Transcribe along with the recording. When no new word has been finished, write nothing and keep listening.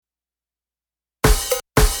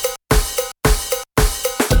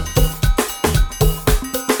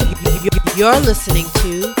You're listening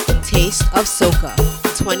to Taste of Soca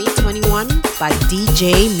 2021 by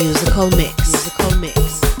DJ Musical Mix. Musical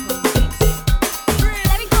Mix.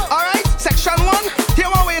 Alright, section 1. Here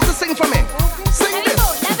one way to sing for me. Sing Let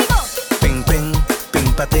this. me go. Ping ping,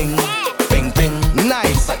 ping pa ting. Ping ping,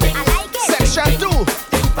 nice. I like it. Section 2.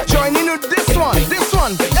 Join in with this one. This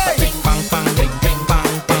one. Hey. Bang bang bing bing bang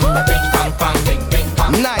bang bang bang bing bing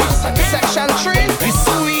bang. Nice. Section 3. The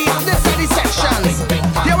sweet. This are the sections.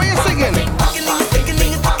 Here we singing.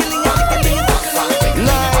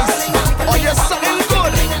 Nice. Oh, you're something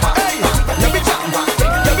good. Hey. Let me jam.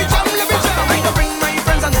 Let me jam. Let me jam. I can bring my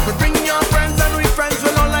friends and we bring your friends and we friends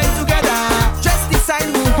will all line together. Just decide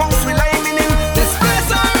who hosts will I mean in this place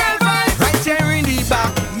or real vibe. Right here in the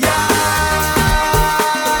back.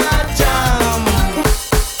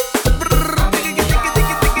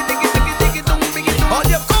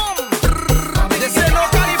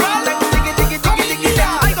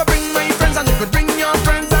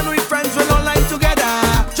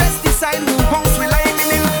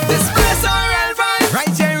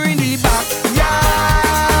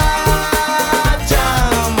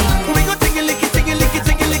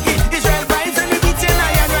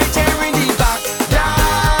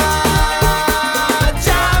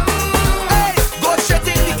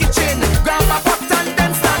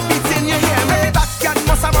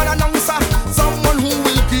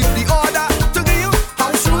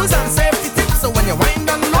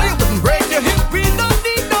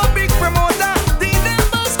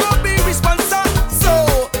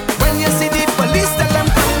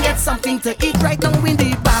 To eat right now in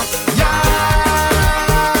the back. Yeah,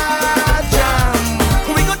 jam.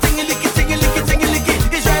 We go tingy licky, tingy licky, tingy licky.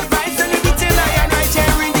 Israel vibes and we beating lion right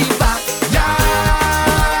here in the back. Yeah,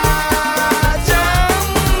 jam.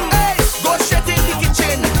 Hey, go straight in the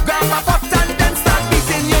kitchen, grab a pot and then start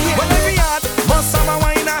beating your head. Well, every yard must have a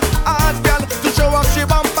whiner, hard girl to show off she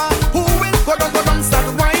bumper. Who will go down, start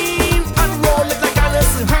wine and roll it like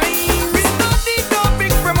Alison Hines. We don't need no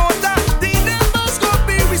big promoter. The neighbors go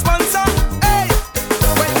be responsible.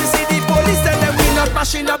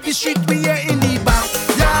 Mashing up the street, we are in the back.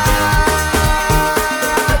 Yeah,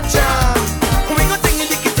 jam. We go tingy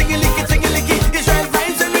licky, tingy licky, tingy licky. Israel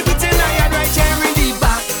vibes and we beating lion right here in the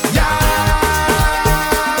back. Yeah,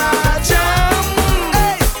 jam.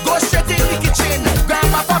 Hey, go straight in the kitchen, grab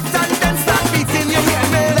a pot and then start beating your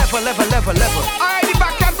head. Level, level, level, level. Alright, the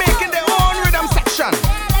backyard making their own rhythm section.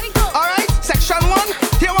 Let me go. Alright, section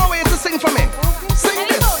 1. Here one way to sing for me. Sing Let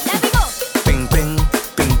me this. go. Let me go. Ping ping,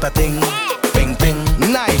 ping pa ting. Ping ping,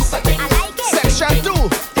 nice. I like it. Section 2.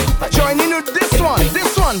 Join in with this one.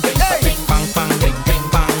 This one. Hey. Bang bang bing bing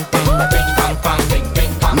bang bang bang bang bing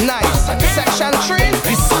bing bang. Nice. Section 3.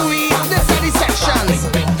 The sweet. This are the sections.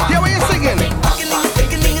 Here we singing.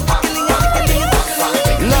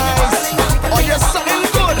 Nice. Oh, you're something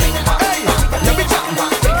good. Hey. Let me jam.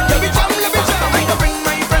 Let me jam. Let me jam. I can bring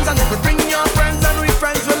my friends and we bring your friends and we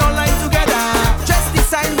friends will all line together. Just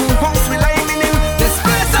decide who hosts will I mean in this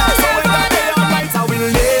place. I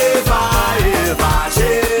will never ever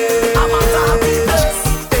change. I'm on happiness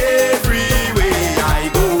everywhere I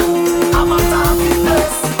go. I'm on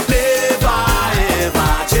happiness, never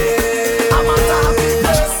ever change. I'm on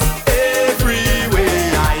happiness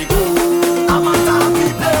everywhere I go. I'm on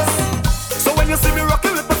happiness. So when you see me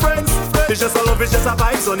rocking with my friends, it's just a love, it's just a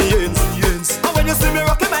vibes on the ends. And when you see me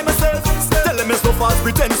rocking by myself, tell them it's no false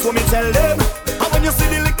pretense, so me tell them. And when you see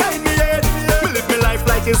the liquor in me head, me live my life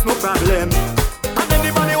like it's no problem. And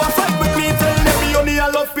anybody who fight with me, tell them me only a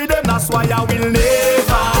love for them. That's why I will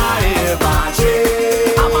never ever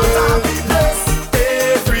change. I'm on happiness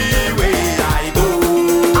everywhere I go.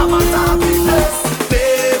 I'm on happiness,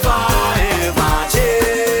 never ever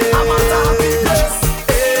change. I'm on happiness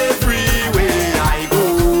everywhere I go.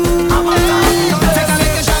 I'm on happiness. Take a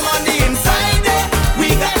little shine on the inside there. We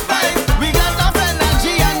got vibe, we got enough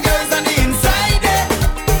energy and girls on the inside there.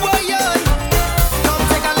 Boy, yo. Come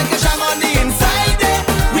take a little shine on the inside there.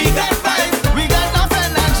 We got vibe, we got enough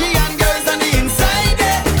energy and girls on the inside.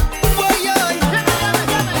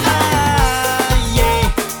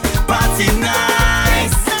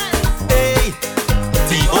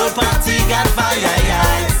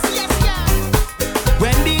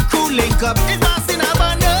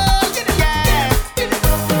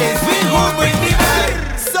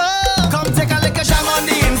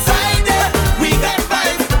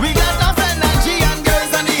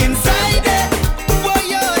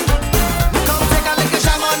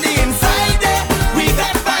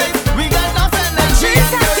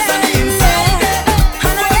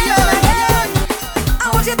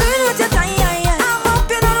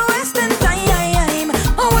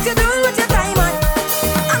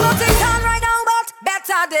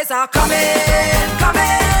 days are coming,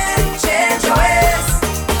 coming, change your ways.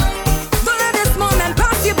 Don't let this moment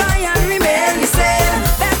pass you by and remain the same.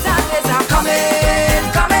 Better days are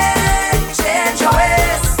coming, coming, change your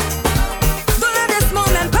ways. Don't let this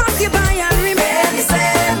moment pass you by and remain the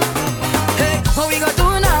same. Hey, what we gonna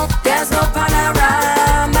do now? There's no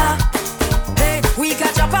panorama. Hey, we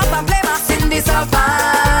can jump up and play mass in the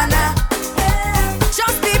savannah.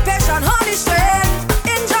 Just be patient, hold it straight.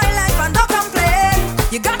 Enjoy life and don't complain.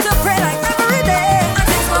 You got to pray like every day, and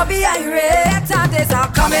things will be irate. Better days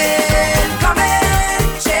are coming, coming,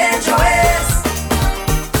 change your ways.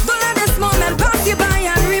 Don't let this moment pass you by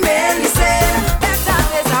and remain the same. Better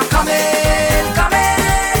days are coming,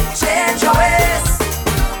 coming, change your ways.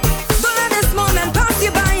 Don't let this moment pass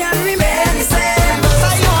you by and remain the same.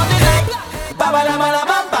 Say you want me like ba ba la ba la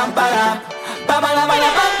bam bam ba la ba ba la ba la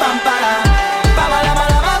bam bam ba la ba ba la ba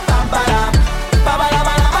la bam bam ba la ba ba la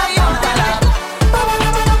ba la ba yam ba la ba ba la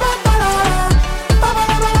ba la bam ba la ba ba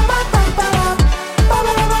la ba la bam bam ba la ba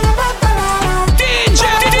ba la ba la bam ba la. DJ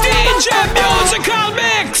Musical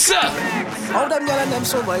Mix. All them girl and them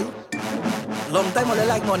so boy. Long time all they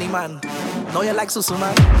like money man. Now you like susu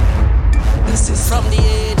man. This is from the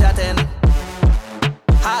age of 10.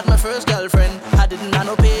 Had my first girlfriend. I didn't have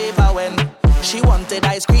no paper when she wanted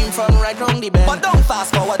ice cream from right round the bend. But don't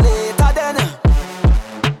fast forward later then.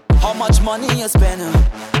 How much money you spend?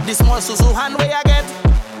 This small susu hand way I get.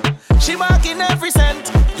 She marking every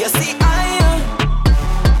cent. You see I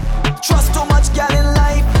trust too much girl in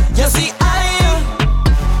life. You see I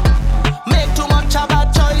make too much a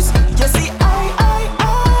bad choice. You see I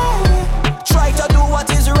try to do what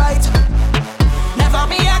is right. Never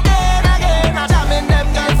me again. I jam in them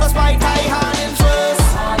girls for spite. I hand in first.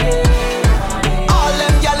 All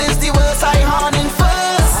them girls is the worst. I hand in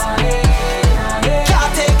first.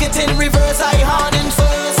 Can't take it in reverse. I hand in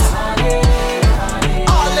first.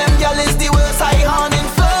 All them girls is the worst. I hand in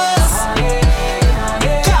first.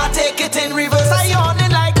 Can't take it in reverse. I hand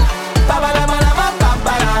in like ba ba la ba la bam bam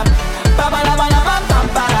ba la ba ba la ba la bam bam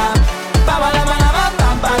ba la ba ba la ba la bam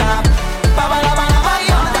bam ba la ba ba la ba la ba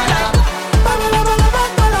yam ba la ba ba la ba la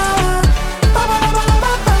bam ba la ba ba la ba la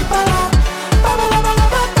bam bam ba la ba ba la ba la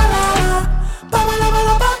bam ba la ba ba la ba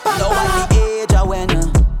la bam bam ba la. Now at the age I when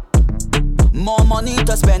more money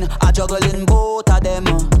to spend, I juggling both of them.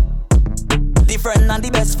 The friend and the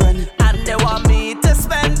best friend, and they want me to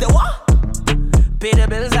spend the what? Pay the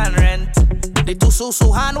bills and rent. The two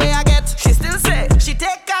susu hand way I get. She still say she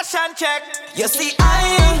take cash and check. You see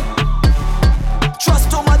I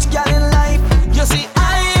trust too much girl in life. You see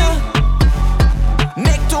I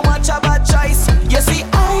make too much a bad choice. You see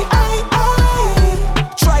I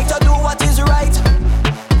try to do what is right.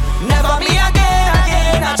 Never me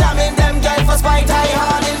again. I jam in them girl for spite. I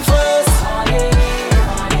hand in first.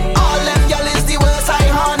 All them girl is the worst. I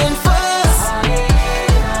hand in first.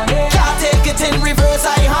 Can't take it in reverse.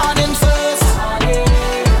 I hand in first.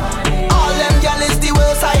 All them girl is the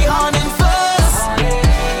worst. I hand in first.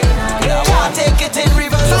 Can't take it in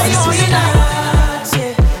reverse. I hand in first.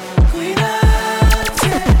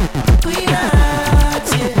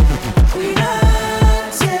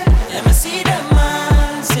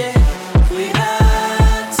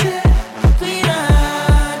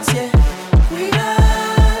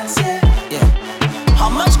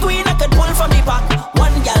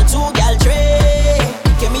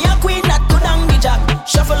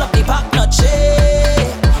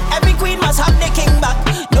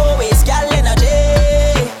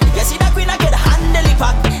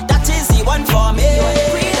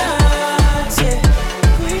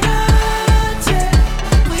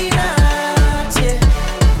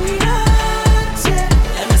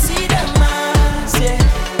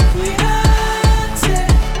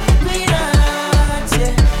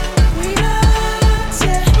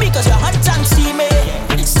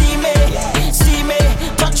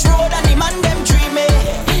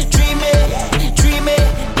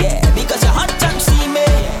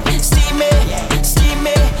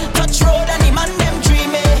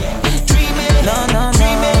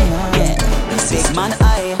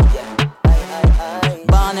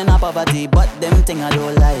 poverty, but them thing I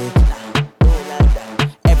don't like.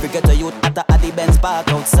 Every ghetto youth at the Benz park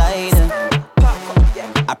outside.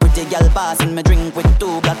 A pretty girl passing me drink with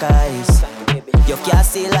two black eyes. You can't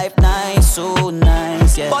see life nice, so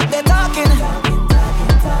nice, yeah. But they talking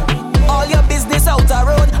all your business out the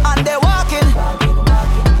road, and they walking,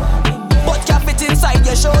 but can't fit inside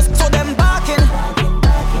your shows, so them barking,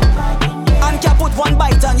 and can't put one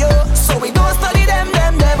bite on you. So we don't study them,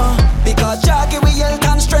 because Jah give we health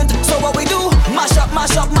and strength. So what we do? Mash up,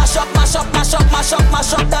 mash up, mash up, mash up, mash up, mash up,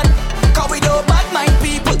 mash up that. Cause we do bad mind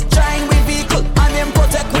people, trying with vehicle, and them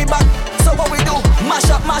protect we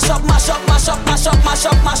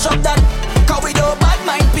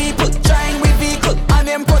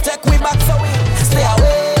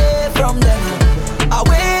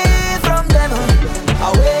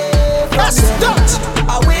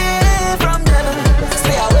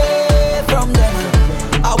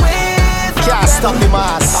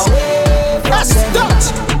mass. That's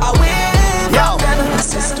Dutch. Yo,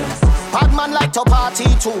 bad man like to party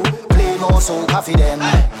too. Play more soca for them.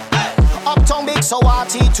 Uptown big so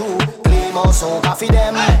party too. Play more soca for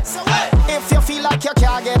them. If you feel like you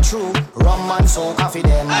can't get through, rum and soca for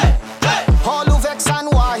them. All who vex and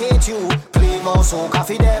who hate you, play more soca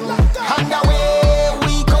for them. And away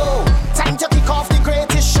we go. Time to kick off the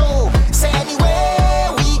greatest show. Say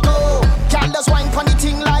anywhere we go. Girl does wine pon the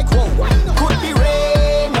thing like whoa. Could be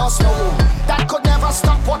rain or snow. That could never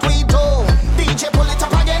stop what we do. DJ pull it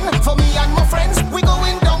up again for me and my friends. We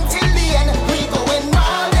going down till the end. We going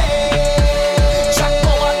all day. Jack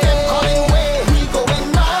power them calling way. We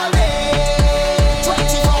going all day.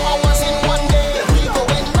 24 hours in one day. We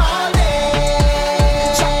going all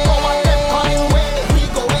day. Jack power them calling way. We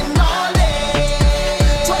going all day.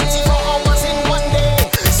 24 hours in one day.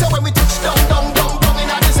 So when we touch down in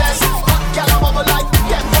a disaster, hot gal a bubble like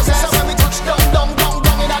them possess. So when we touch down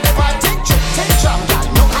in a the party, take jam gal,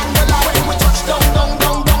 no handle like when we touch down in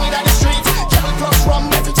a the streets, gal plus rum,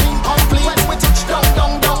 everything complete. When we touch down in a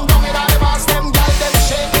the bars, them gal them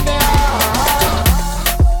shaking their ass.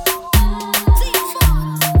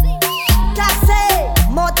 Taxi,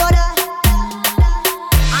 motor,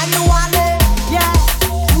 annuale, yeah.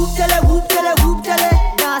 Whoop tele,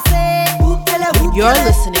 taxi, whoop tele. You're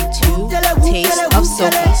listening to Taste of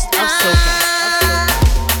Soca.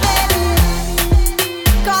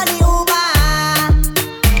 Call the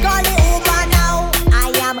Uber now. I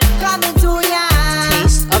am coming to ya.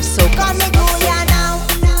 Taste of Soca. Coming to ya now.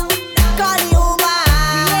 Call the Uber.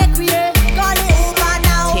 Call the Uber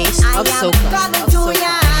now. Taste of I am Soca. coming to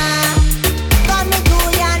ya. Coming to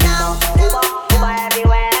ya now. Uber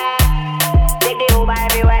everywhere. Take the Uber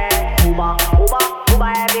everywhere. Uber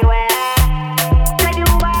everywhere. Take the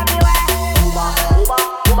Uber everywhere.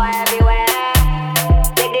 Uber everywhere.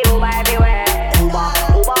 Take the Uber everywhere. Uber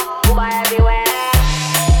everywhere.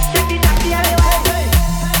 Take the taxi everywhere.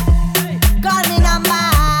 Call me number.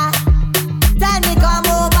 Tell me come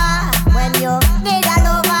over when you need a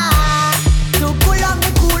lover. To pull up the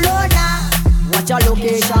Kulona. What's your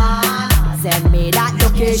location? Send me that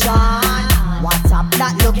location. WhatsApp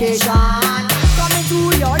that location. Coming to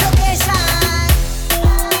your location.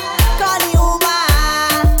 Call the Uber.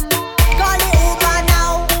 Call the Uber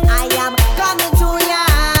now. I am coming to ya.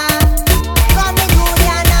 Coming to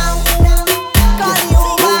ya now. Call the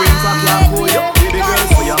Uber. Moving from Lafoyo, baby girl,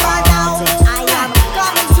 for your heart. I am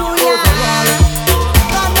coming to ya.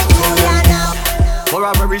 Coming to ya now. For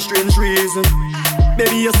a very strange reason,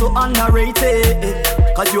 baby, you're so underrated.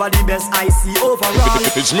 Cause you are the best I see overall.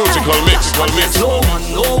 It's musical mix. No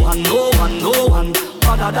one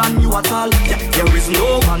other than you at all. Yeah, there is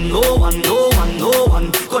no one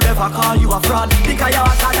could ever call you a fraud. Because you're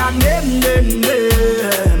hotter than them.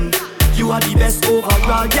 You are the best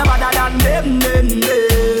overall. You're better than them.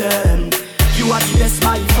 You are the best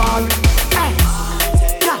by far. Hey,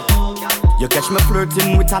 yeah. You catch me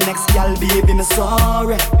flirting with an next gal, baby, me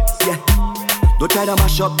sorry. Yeah. Don't try to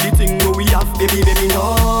mash up the thing where we have, baby,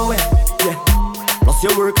 no way. Yeah. Plus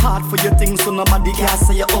you work hard for your things, so nobody can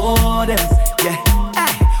say you owe them. Yeah.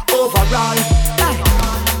 Hey, overall. Hey.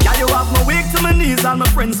 Yeah, you have me weak to my knees and my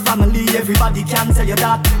friends, family, everybody can tell you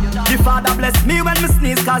that. The Father bless me when me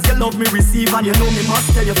sneeze, cause you love me receive and you know me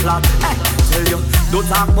must tell you flat. Hey, tell you, don't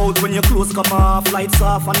talk about when your clothes come off, lights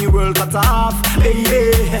off and your world cut off. Hey,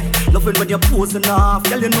 hey, loving when you're posing off,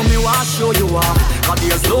 girl you know me want to show you off. Cause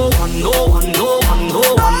there's no one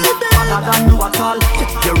other than you at all.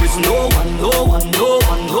 There is no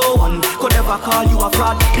one could ever call you a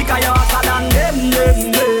fraud. Because you're hotter than them.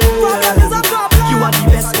 You are the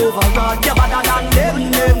best overall. You're better than them.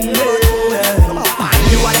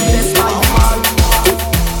 You are the best by far.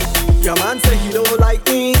 Your man say he don't like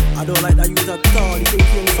me. I don't like that you at all. He think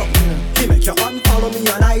you something. He make your unfollow me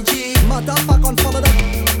on IG. Matter of fact, unfollow that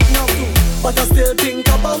now too. But I still think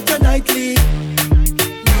about you nightly.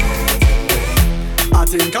 I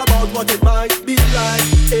think about what it might be like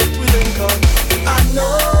if we link up. I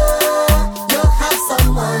know you have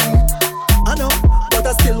someone. I know, but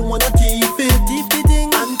I still wanna keep it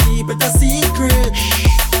and keep it a secret.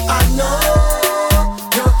 I know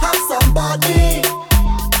you have somebody,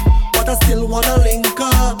 but I still wanna link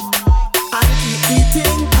up and keep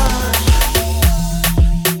eating cash.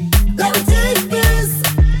 Let me take this.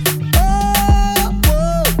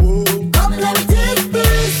 Come, let me take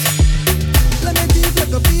this. Let me take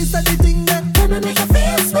like a piece of the thing that. Let me make a feel.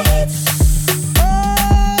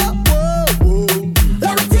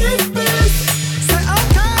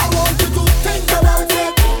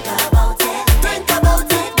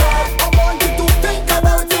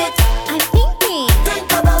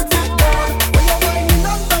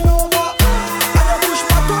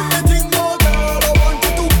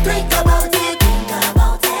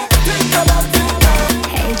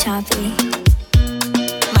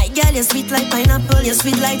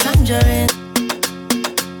 sweet like tangerine.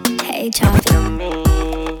 Hey Choppy.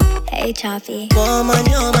 Hey Choppy. Woman,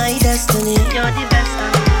 you're my destiny. You're the best.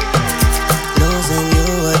 Losing you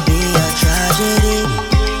would be a tragedy.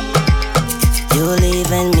 You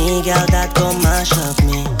leaving me, girl, that go mash up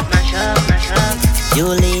me. Mash up, mash up. You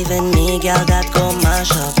leaving me, girl, that go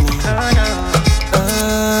mash up me. Oh no.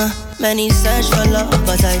 Many search for love,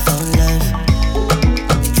 but I found love.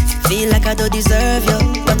 Feel like I don't deserve you,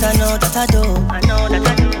 but I know that I do. I know that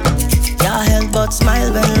I do. Can't help but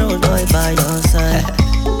smile when road boy by your side.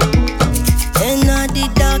 In all the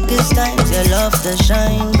darkest times, your love to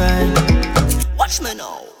shine bright. Watch me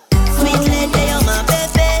now. Sweet lady, you're my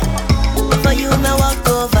baby. For you, me walk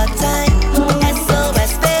over time.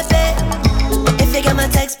 SOS, baby. If you get my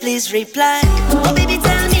text, please reply. Oh, baby,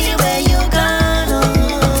 tell me where you gone.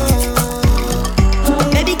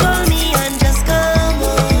 Baby, call me and just come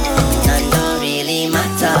home. None don't really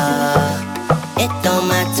matter. It don't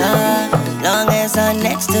matter. Long as I'm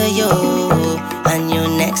next to you and you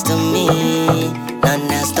next to me.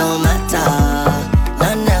 None else don't matter.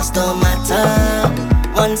 None else don't matter.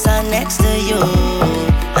 Once I'm next to you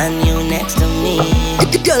and you next to me.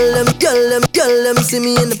 Girl, see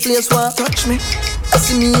me in the place where touch me.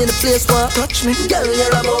 See me in the place where touch me. Girl, you're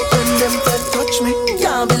about them touch me.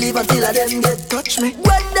 Can't believe until I them get touch me.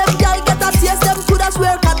 When them girl get a taste, them coulda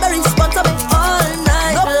swear Cadbury sponsor me all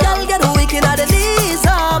night. No girl get wicked at the knees.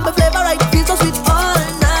 My flavor right feels so sweet all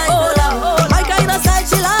night. Oh Lord, my kind of style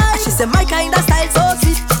she like. She said my kind of style so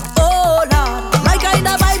sweet. Oh Lord, my kind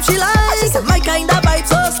of vibe she like. She said my kind of vibe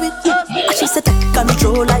so sweet. And she said take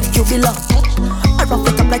control like you belong. I rough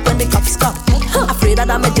it up like when the cops come. Afraid that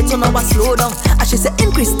I made it so now I slow down. And she said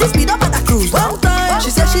increase the speed up at a cruise. One time she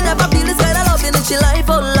said she never feel this kind of loving in she life.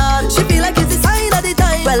 Oh Lord, she feel like it's the sign of the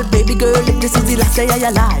time. Well baby girl, if this is the last day of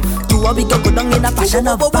your life, do what we go down in a fashion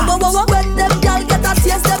of vibes. When them girl get a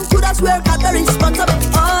taste, them coulda swear Cadbury sponsor me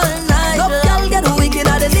all night. Love girl get wicked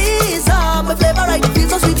at the knees. My flavor right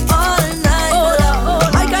feels so sweet all night. Oh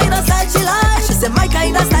Lord, my kind of style she like. She said my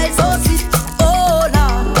kind of style so sweet. Oh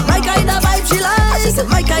Lord, my kind of vibe she like. She said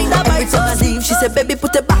my kind of vibe so sweet. She said baby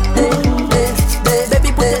put it back there,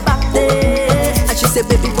 baby put it back there. And she said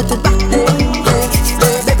baby put it back there,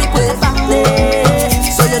 baby put it back there.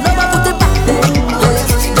 So you know I put it back there,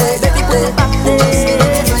 baby put it back there.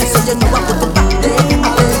 So you know I put it back there,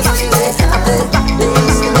 I put it back there,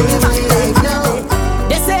 I put it back there.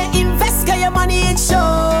 They say invest, get your money in show.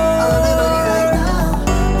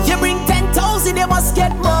 You bring 10,000, you must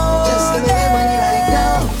get more. Just give me the money right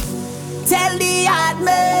now. Tell the hard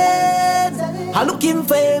man, I'm looking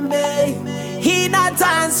for me. He not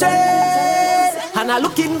answering, and I'm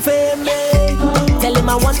looking for me. Tell him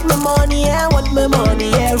I want my money, I want my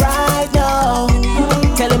money, yeah, right now.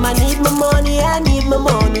 Tell him I need my money, I need my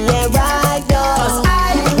money, yeah, right now. 'Cause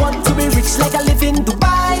I want to be rich like I live in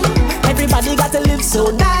Dubai. Everybody got to live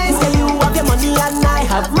so nice. Yeah, you have your money and I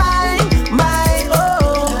have mine, mine,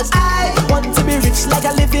 oh. I want to be rich like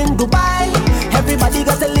I live in Dubai. Everybody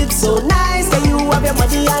got to live so nice. Yeah, you have your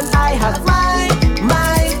money and I have mine,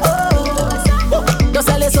 mine, oh. Don't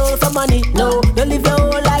sell your soul for money, no. Don't live your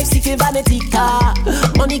whole life seeking vanity car.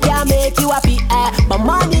 Money can't make you happy, but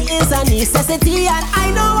money is a necessity. And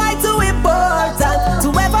I know why too important to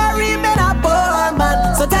ever remain a poor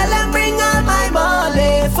man. So tell them bring all my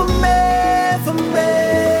money for me, for me.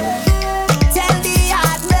 Tell the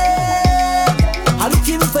hard man I'm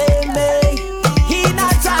looking for me. He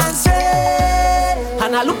not transferred,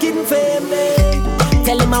 and I'm looking for me.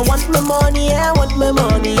 Tell him I want my money, I want my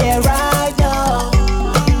money, yeah, right now.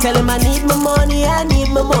 Tell him I need my money, I need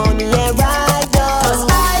my money, yeah, right now. 'Cause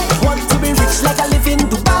I want to be rich like I live in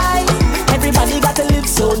Dubai. Everybody got to live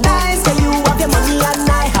so nice. Can you have your money and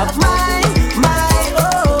I have mine, mine,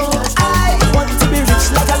 oh. I want to be rich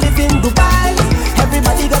like I live in Dubai.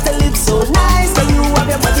 Everybody got to live so nice. Can you have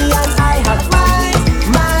your money and I have mine,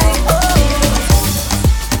 mine, oh.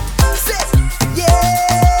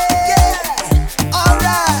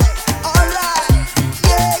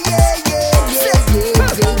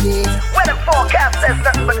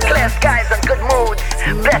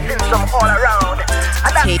 Blessings from all around,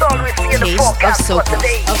 and that's all we see in the forecast for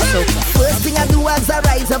today. First thing I do as I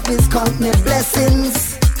rise up is count my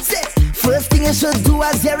blessings. First thing you should do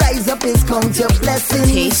as you rise up is count your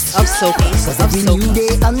blessings. Taste of soca. Cause every new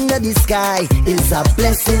day under the sky is a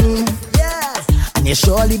blessing. Yeah. And you're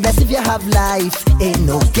surely blessed if you have life, ain't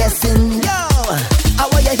no guessing. Yo, I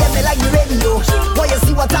want you hear me like the radio. Want you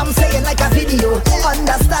see what I'm saying like a video.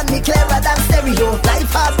 Understand me clearer than stereo.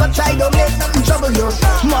 Life hard but try don't make nothing trouble you.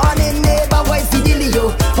 Morning neighbor, voice the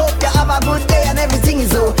dealio. Hope you have a good day and everything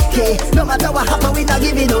is okay. No matter what happen we not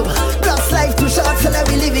giving up. Plus life too short so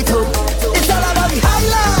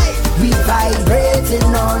vibrating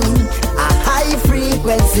on a high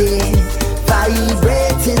frequency,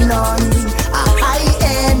 vibrating on a high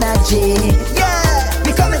energy. Yeah,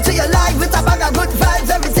 we coming to your life with a bag of good vibes,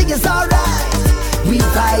 everything is alright. We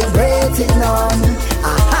vibrating on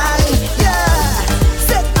a high, yeah.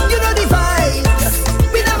 Say, you know the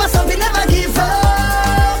vibes. We never stop, we never give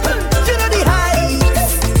up. You know the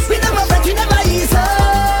heights. We never break, we never ease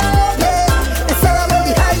up. Yeah, it's all about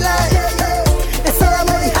the highlight. It's all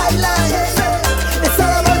about the highlight. It's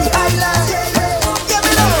all about the highlight. Yeah,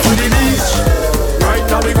 we know. To the beach, right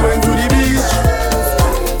now we going to the beach.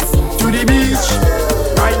 To the beach,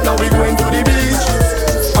 right now we going to the beach.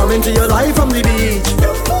 Come into your life from the beach.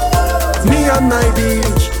 Me and my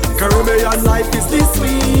beach. Caribbean life is the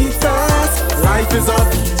sweetest. Life is a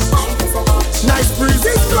beach. Nice breeze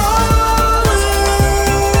is flowing.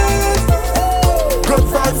 Good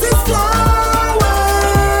vibes is flowing.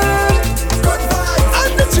 Good vibes.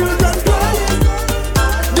 And the children playing.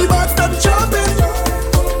 The birds them jumping.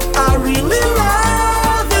 I really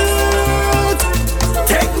love it.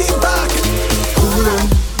 Take me back. Coolin',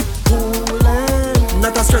 coolin'.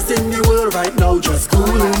 Not a stress in the world right now, just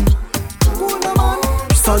coolin'.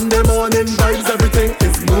 Sunday morning vibes, everything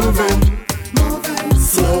is moving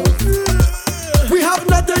slow. We have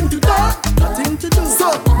nothing to do, so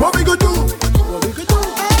what we gonna do?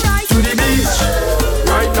 To the beach,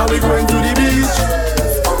 right now we going to the beach.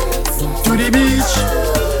 To the beach,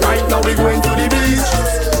 right now we going to the beach.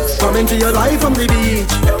 Come into your life from the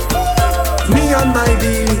beach. Me and my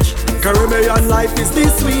beach. Caribbean life is the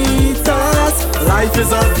sweetest. Life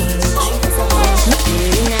is a beach.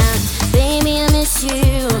 Baby, I miss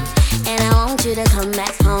you, and I want you to come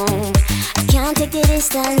back home. I can't take the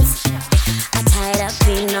distance. I'm tired of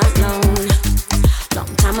being alone.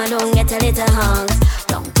 Long time I don't get a little hug.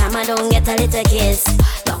 Long time I don't get a little kiss.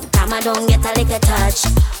 Long time I don't get a little touch.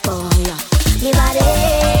 Oh yeah, me body,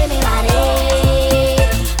 me body,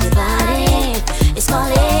 me body is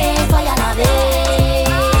calling for your loving.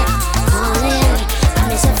 Calling, I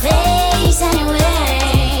miss your face anyway.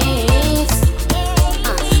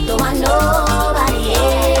 Don't want nobody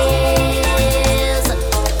else.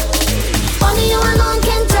 Only you alone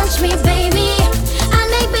can touch me, baby, and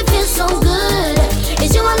make me feel so good.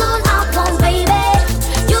 It's you alone I want, baby.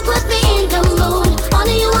 You put me in the mood.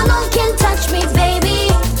 Only you alone can touch me,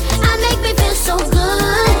 baby, and make me feel so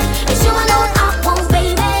good. It's you alone I want,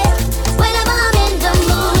 baby. Whenever I'm in the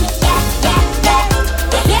mood, yeah, yeah, yeah,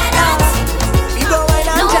 yeah, yeah, that.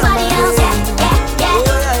 Nobody else, yeah, yeah, yeah,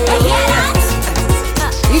 yeah, yeah, that.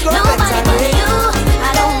 Nobody but you.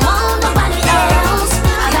 I don't want nobody else.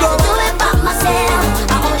 I gotta do it by myself.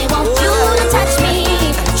 I only want you to touch me.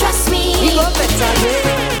 Trust me. You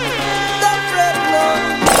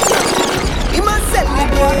must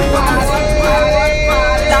celebrate.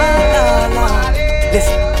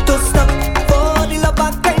 Listen, don't stop for the love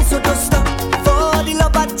of kind, so don't stop for the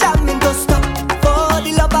love of jamming, don't stop for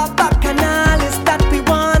the love of bacchanal that we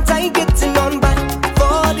want. I getting on back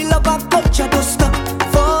for the love of culture, don't stop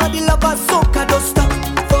for the love of soca, don't stop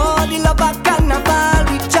for the love of carnival.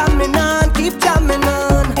 We jamming on, keep jamming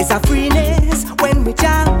on. It's a freeness when we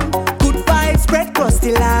jam. Good vibes spread across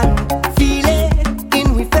the land. Feel it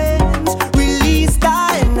in we veins. Release the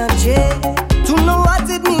energy to know what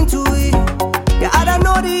it means to it. Yeah, I don't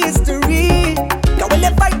know the history. Cause when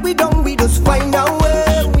they fight we don't, we just find our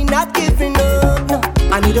way. We not giving up, no.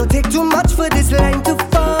 And it don't take too much for this line to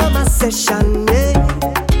form a session, yeah.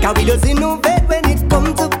 Cause we just innovate when it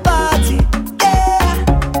comes to party, yeah.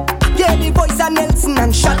 Yeah, the voice of Nelson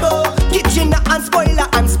and Shadow, Kitchener and Spoiler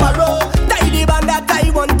and Sparrow. Tidy band that I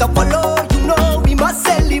want to follow. You know we must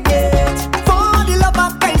celebrate. For the love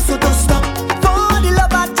of kind, so don't stop. For the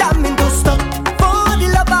love of jamming, don't stop. For the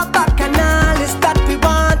love of bacchanal that we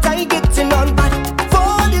want, I getting on bad.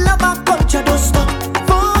 For the love of culture, don't stop.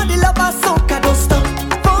 For the love of soca, don't stop.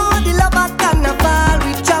 For the love of carnival,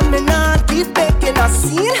 we jamming on, keep making a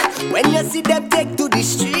scene. When you see them take to the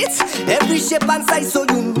streets, every shape and size so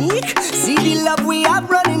unique. See the love we have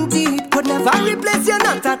running deep, could never replace you,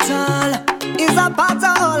 not at all. It's a part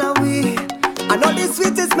of all of we. And all the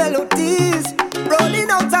sweetest melodies rolling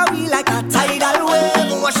out of we like a tidal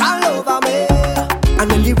wave, wash all over me. And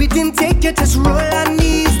when the rhythm take you, just roll and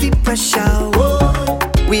ease the pressure. Whoa.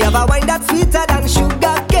 We have a wine that's sweeter than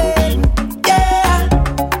sugar cane. Yeah,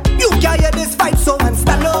 you can hear this vibe so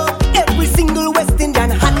unstable. Every single West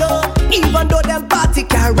Indian hello. Even though them party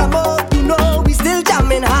caramel, you know we still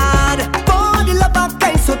jamming hard. For the love of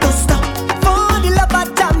kind, so don't stop. For the love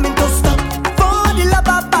of jamming, don't stop. For the love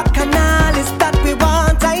of bacchanal that we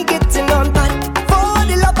want, I getting on bad. For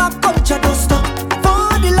the love of culture, don't stop.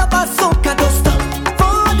 For the love of soca, don't stop.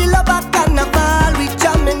 For the love of carnival.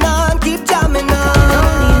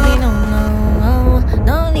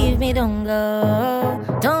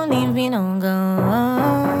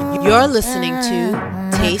 listening to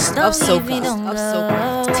Taste of Soca.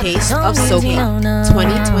 Taste of Soca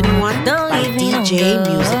 2021 by DJ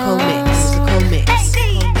Musical Mix.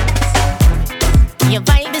 Your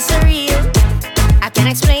vibe is surreal. I can't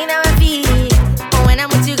explain how I feel. But when I'm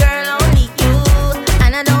with you, girl, only you.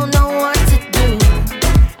 And I don't know what to do.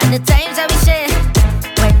 And the times that we share,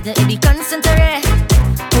 whether it be constant or rare.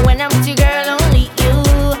 But when I'm with you, girl, only you.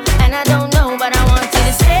 And I don't know, but I want you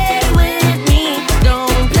to stay with me.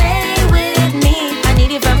 Don't play with me. I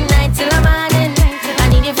need you from night till the morning. I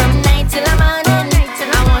need you from night till the morning.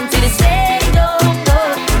 I want you to stay, don't go.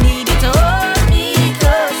 Need you to hold me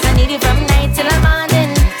close. I need you from night till the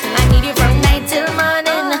morning. I need you from night till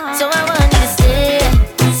morning. So I want you to stay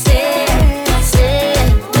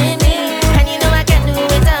with me. And you know I can't do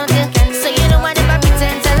without you. So you know what if I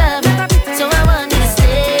pretend to love you. So I want you to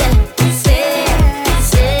stay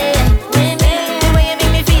with me. The way you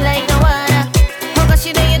make me feel like no other. Oh, 'cause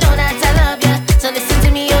you know that I love you. So listen to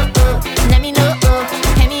me, oh, oh. Let me know, oh.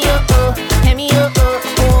 Hear me, oh, oh. Hear me, oh, oh.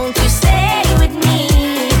 Won't you stay with me?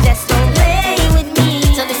 Just don't play with me.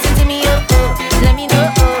 So listen to me, oh, oh. Let me know,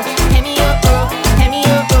 oh. Hear me, oh, oh. Hear me,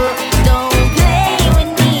 oh, oh. Don't play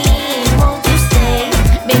with me. Won't you stay?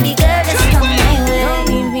 Baby girl, just come my way. Don't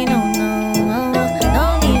leave me, no, no.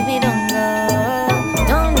 Don't leave me, don't go.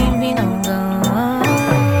 Don't leave me, don't go.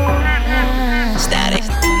 Static.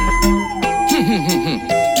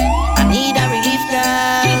 I need a relief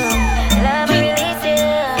now. Love will release you.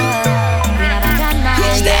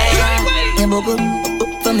 Yeah, bogo,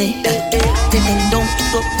 for me. Taking don't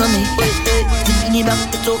stop for me. Taking it back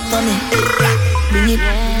to talk for me. Bring it.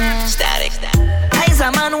 Static. I as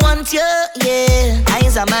a man want you, yeah. I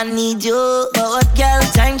as a man need you. But what girl,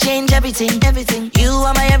 time change everything. You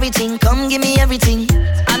are my everything, come give me everything.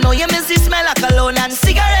 I know you miss the smell of cologne and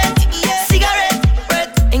cigarette.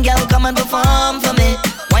 Breath. And girl, come and perform for me.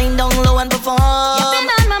 Wind down low and perform. You've been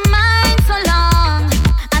on my mind so long,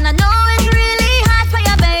 and I know it's really hard for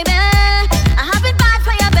you, baby. I have it bad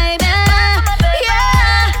for you, baby.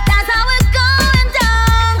 Yeah, that's how it's going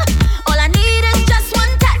down. All I need is just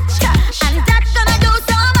one touch, and that's gonna do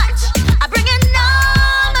so much. I bring it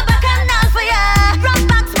on the bacchanal for you. Rock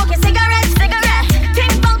back, smoking cigarette.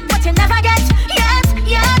 Think about what you never get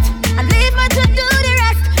yet, and leave me to do the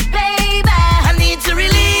rest, baby. I need to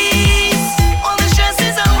release all the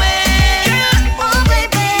stresses away. Oh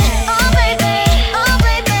baby, oh baby, oh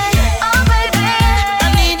baby, oh baby. I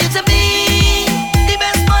need you to be the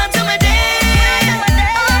best part of my day.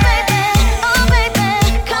 Oh baby,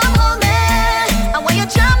 come on me. I want you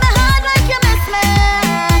jump my heart like you miss me.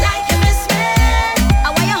 I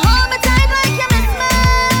want you hold me tight like you miss me.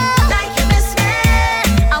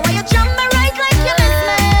 I want you jump me right like you miss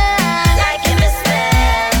me.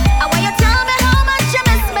 I want you tell me how much you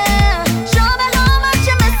miss me. Show me how much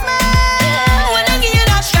you miss me. When I give you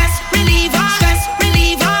that stress reliever, best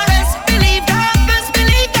believe that.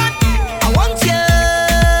 I want you.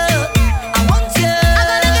 I'm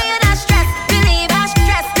gonna give you that stress reliever,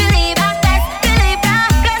 best believe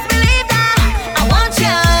that. I want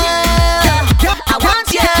you. I want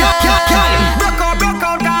you. Broke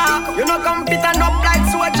out, dog. You know come fit and up like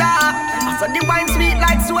soda. So the wine sweet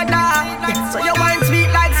like soda. So your wine sweet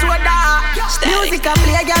like soda. Music a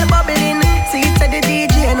play, girl bubbling. See it to the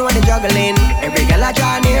DJ, know the juggling. Every girl a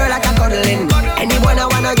draw near like a cuddling. Anyone I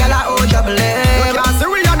want a girl a oh juggling. You can't see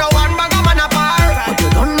we don't know one bag of man apart. But you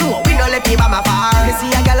don't know we don't let you by my far. You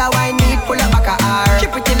see a girl a wine need pull up back a R.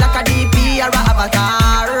 Keep it in like a DP or a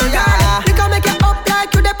avatar. Yeah. You can make it up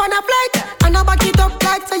like you dip on a flight. And I back it up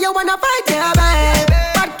like so you wanna fight, yeah, babe.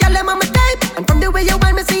 Bad girl, I'm my type. And from the way you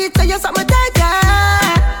want me see it, so you suck my tight,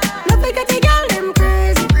 yeah. Love like a girl, them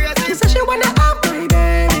crazy. She said she wanna upgrade,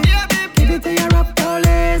 baby. Give it to your up, don't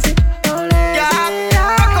lazy. Yeah,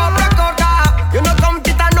 rock out, dog. You know come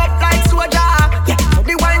fit and up like soda. Yeah, so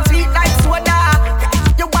the wine sweet like soda.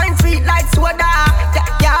 Your wine sweet like soda.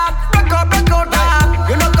 Yeah, rock out, dog.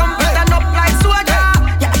 You know come fit and up like soda.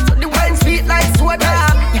 Yeah, so the wine sweet like soda.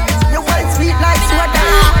 Yeah, so your wine sweet like soda.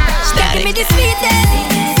 Give me the sweetest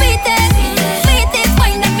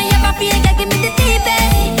wine that me ever feel. Give me the deepest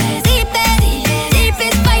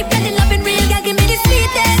vibe that the loving real. Give me the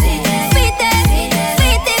sweetest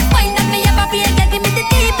wine that me ever feel. Give me the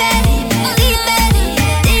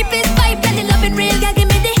deepest vibe that the loving real. Give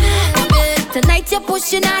me the. Tonight you're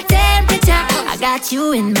pushing our temperature. I got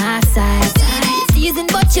you in my sights. It's season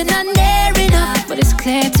but you're not near enough. But it's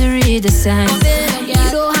clear to read the signs. You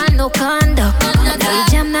don't have no conduct. Now you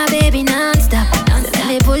jam now baby non-stop. So let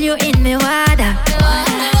me pull you in me water.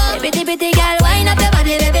 Bitty girl, wind up your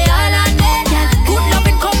body, baby, all on it. Good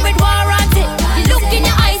loving come with warranty. The look in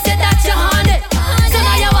your eyes say that you're haunted. So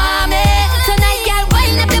now you want me.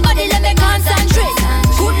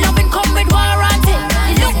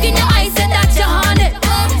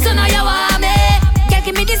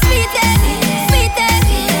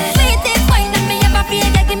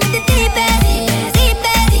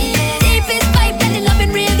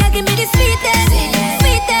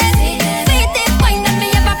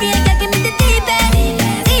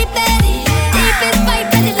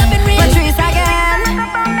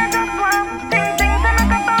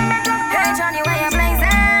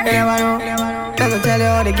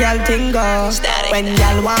 When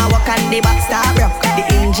y'all want walk on the back start rock, the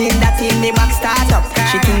engine that in the back start up.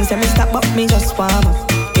 She thinks me stop up, me just warm up.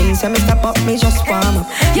 Thinks me stop up, me just warm up.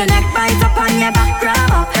 Your neck bite up and your back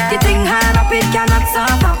grab up. The thing hard up, it cannot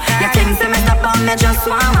stop up. Your things say me stop up, me just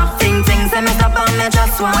warm up. Things say me stop up, me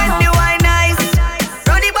just warm up. When the wine nice,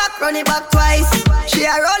 run it back twice. She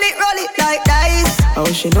a roll it like dice.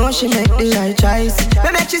 Oh, she know she make the right choice.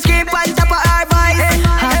 Me make she scream on top of her voice.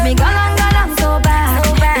 Have me galang so bad.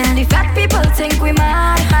 And the fat people think we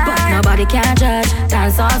mad, but nobody can judge.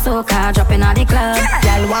 Dance all soca, dropping on the club.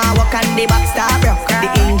 Y'all want walk on the back start rock. The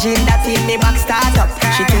engine that in the back start up.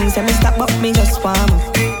 She thinks me stop up, me just warm up.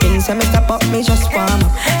 Thinks me stop up, me just warm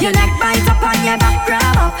up. Your neck bite up and your back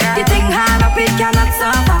grab up. The thing hard up, it cannot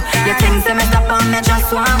stop up. Your things say me stop up, me just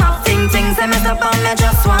warm up. Things say me stop up, me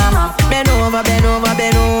just warm up. Bend over, bend over,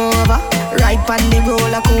 bend over. Right on the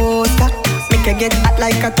roller coaster. Make you get hot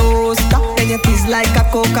like a toaster. Then you fizz like a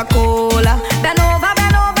Coca-Cola. Bend over,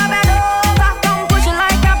 bend over, bend over. Come push it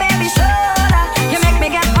like a baby shoulder. You make me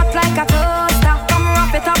get hot like a toaster. Come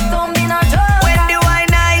wrap it up, don't be no joke. When the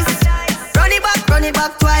wine nice, run it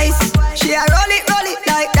back twice. She a roll it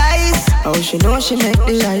like dice. Oh, she know she make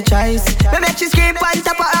the right choice. Me make she scream on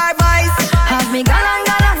top of her voice. Have me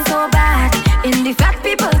galang so bad. In the fat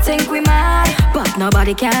people think we mad, but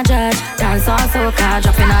nobody can judge. Dance all soca,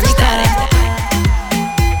 dropping on the club.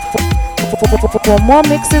 For more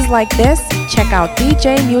mixes like this, check out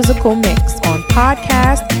DJ Musical Mix on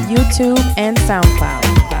podcast, YouTube, and SoundCloud.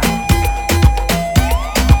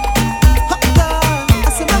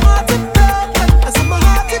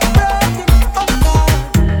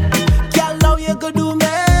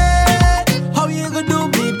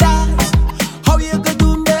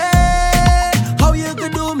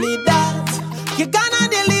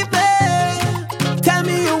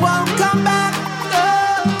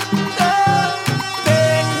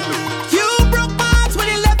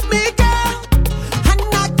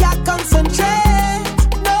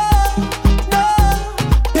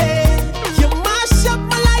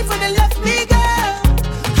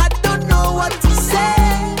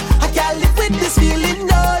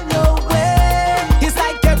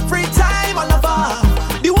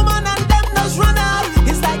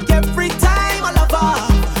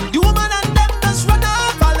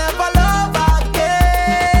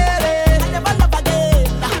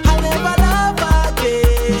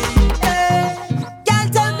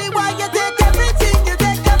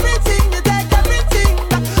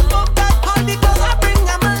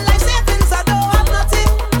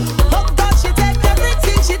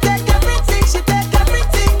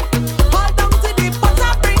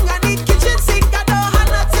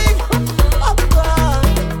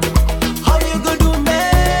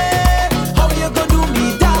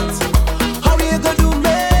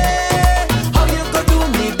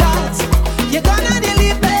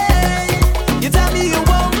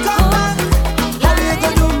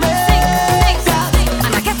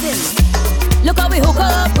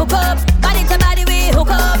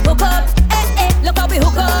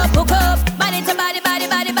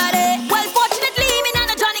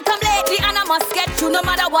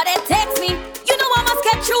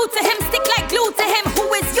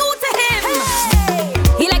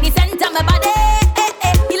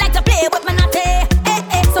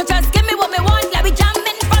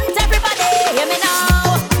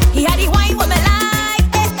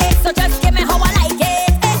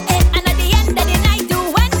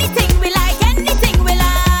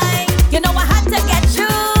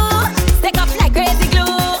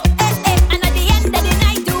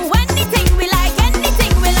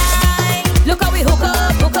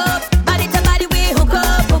 Hook up,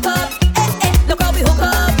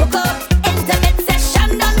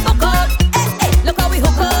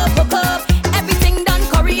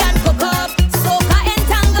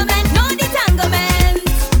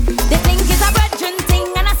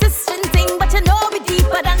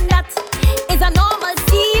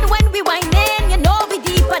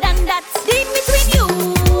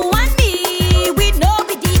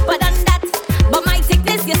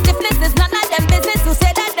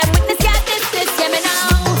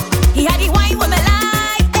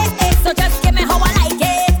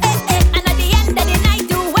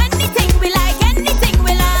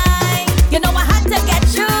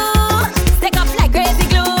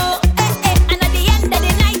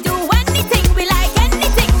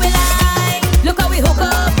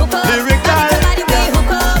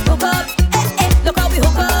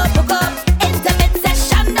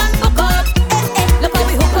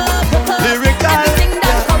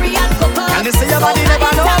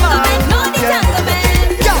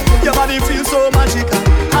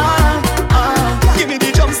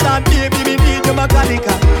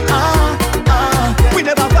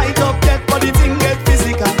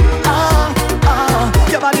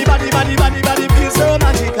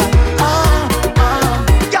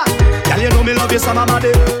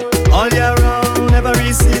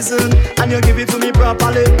 give it to me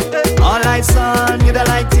properly. Alright son, you don't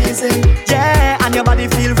like teasing. Yeah, and your body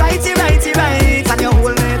feel righty, righty, right. And you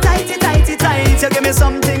hold me tighty, tighty, tight. You give me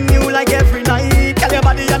something new like every night. Girl, your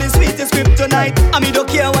body are the sweetest kryptonite. And me don't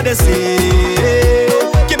care what they say.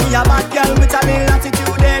 Give me a bad girl with a little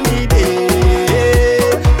attitude any day.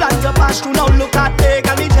 Plant your passion, now look at me.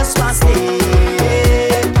 Girl, me just want to stay.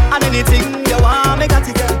 And anything you want, me got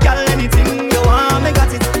it. Girl, anything you want, me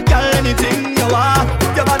got it. Girl, anything you want.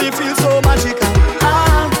 Your body feels so magical.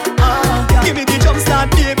 Give me the jump start,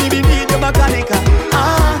 baby, me need your mechanical.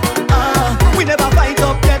 We never fight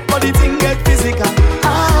up yet, but the thing get physical.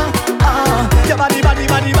 Your body, body,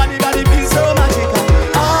 body, body, body feels so magical.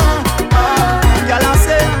 Girl, I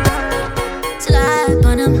say slide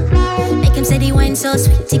on him, make him say the wine so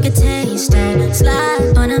sweet he could taste it.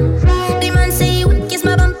 Slide on him, the man say you kiss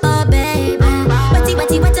my bumper, baby. Wetty,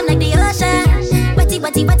 wetty, wet him like the ocean. Wetty,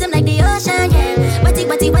 wetty, wet him like the ocean, yeah. Wetty,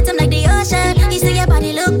 wetty, wet him like the ocean. He say your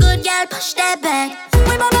body look good, girl, push that back.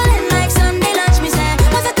 We bubbling like Sunday lunch, me say.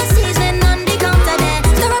 Was it the season on the counter there?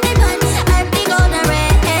 Stir up the pan, add the golden red.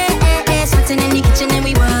 Sweating in the kitchen and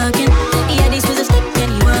we working. Yeah, these was a stick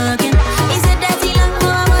and he working. He said that he love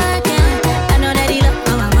how I'm working. I know that he love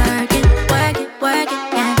how I'm working. Working, working,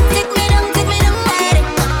 yeah. Take me down, ride it.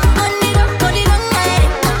 On the run, ride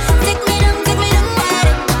it. Take me down, ride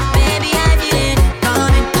it. Baby, I feel it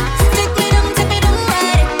coming. Take me down,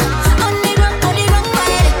 ride it. On the run, ride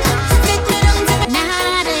it. Take me down,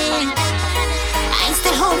 nothing. I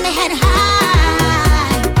still hold my head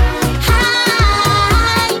high,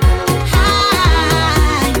 high,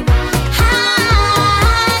 high,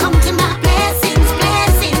 high. Counting my blessings,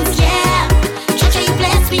 blessings, yeah. Church, you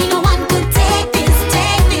bless me, no one could take this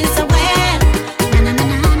away. Na na na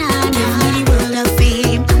na na. Give me the world of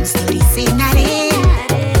fame, I'm still saying that it.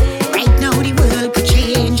 Right now the world could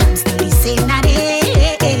change, I'm still saying that it.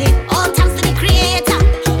 All thanks to the Creator,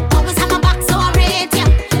 always have my back so I rate ya.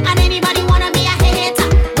 And anybody wanna be a hater,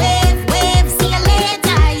 wave, see you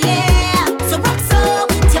later, yeah. So rock so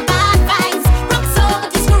with your bad vibes, rock so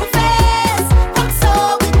with your screw face, rock so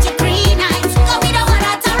with your green eyes, 'cause we don't want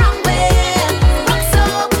that wrong way. Rock so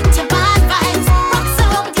with your bad vibes, rock so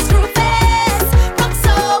with your screw face, rock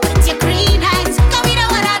so with your green eyes, 'cause we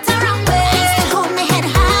don't want that wrong way. I still hold my head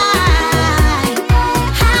high,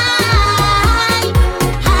 high,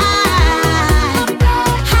 high,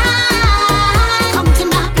 high. Counting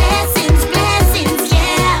my blessings, blessings,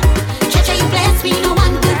 yeah. Church, you bless me, no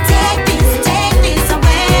one could take this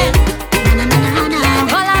away. Na na na na.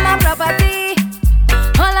 All of my property,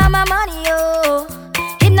 all of my money, oh,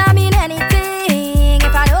 it not mean anything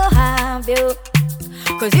if I don't have you.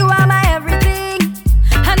 'Cause you are my everything,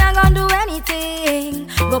 and I'm gonna do anything.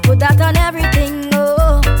 Go put that on everything,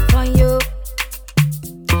 oh, for you.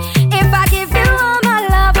 If I give you all my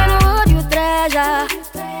love, and would you treasure?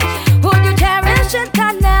 Would you cherish it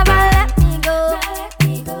and never let me go?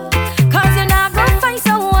 'Cause you're not gonna find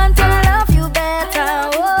someone to love you better,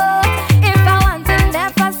 oh. If I want to, then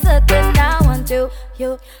for certain I want to. You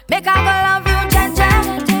make I go love you, Jaja,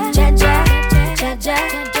 Jaja, Jaja.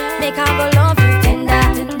 Make I go love you, tender,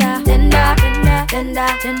 tender, tender, tender, tender,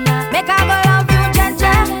 tender. Make I go love you,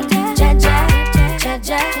 Jaja, Jaja,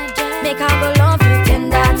 Jaja. Make I go love you,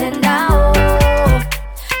 tender, tender, oh,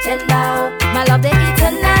 tender, oh. My love, the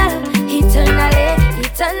eternal, eternally,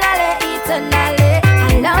 eternally, eternally.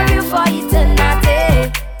 I love you for eternity.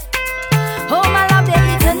 Oh, my love, the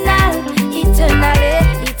eternal, eternally,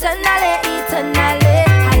 eternally, eternally.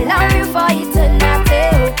 I love you for eternity.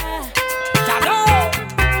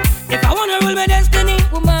 If I wanna rule my destiny,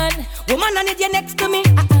 woman, I need you next to me.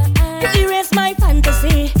 You erase my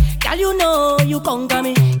fantasy, girl. You know you conquer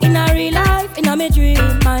me in a real life, in a me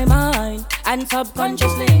dream, my mind, and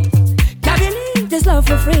subconsciously. Can't believe this love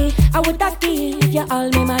for free. I would not give you all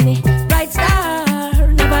my money. Bright star,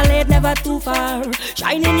 never late, never too far.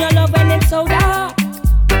 Shining your love when it's so dark,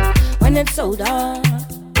 when it's so dark.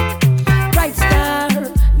 Bright star,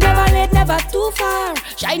 never late, never too far.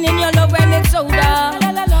 Shining your love when it's so dark.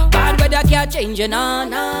 Bad weather can't change you, nah,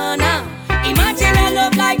 nah, nah. Imagine a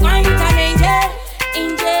love like mine with an angel,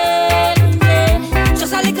 angel, angel.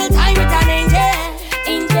 Just a little time with an angel,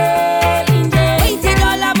 angel, angel. Waited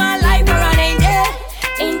all of my life for an angel,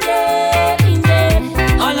 angel,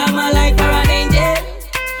 angel. All of my life for an angel,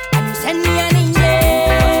 and you send me an angel.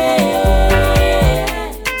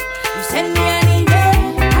 You send me an angel.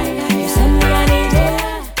 You send me an angel.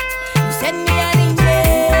 You send me an angel.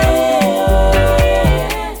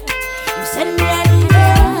 You send me an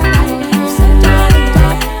angel. You send me an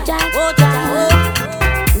angel.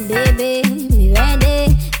 Baby, me ready.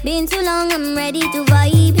 Been to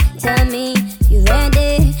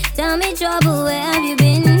trouble, where have you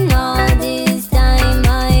been? All this time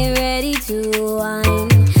I ready to whine.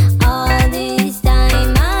 All this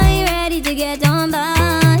time I ready to get on by.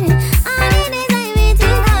 All the days I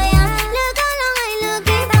waiting for ya. Look how long I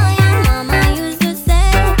looking for ya. Mama used to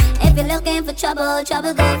say, if you're looking for trouble,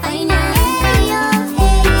 trouble go find ya. Hey yo,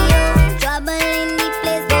 trouble in the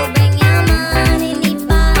place, go bring your man in the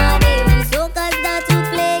party. When soca start to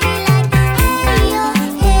play like, hey yo,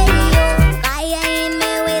 fire in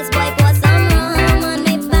my waist, boy, pour some rum on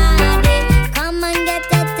my body. Come and get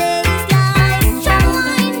a taste like trouble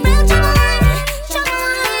wine, real trouble wine, trouble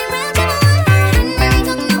wine, real trouble wine. And I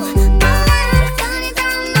don't know, go on, turn it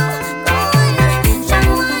on, no, go on.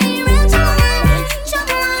 Trouble wine, real trouble wine,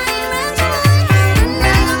 trouble wine, real trouble wine.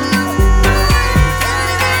 And I don't know, go on,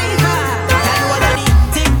 turn it on, Girl, what are the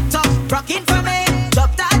TikTok rocking for me?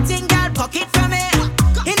 Drop that thing, girl, pocket for me.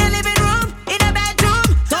 In the living room, in the bedroom,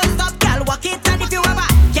 don't stop, girl, walk it. And if you ever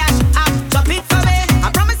cash up, drop it for me. I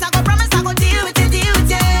promise I go deal with you.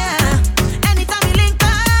 Anytime we link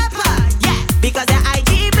up, yeah, because your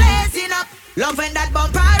IG blazing up, love when that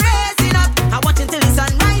bumper raising up. I watch until the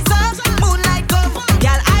sun rise up, moonlight come,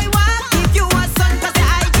 girl, I want give you a sun 'cause your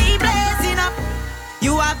IG blazing up.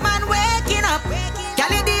 You have man waking up,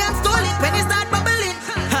 girl, you dance stole it when you start bubbling.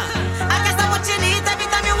 I guess I'm what you need every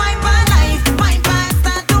time you wipe on life. Wipe on,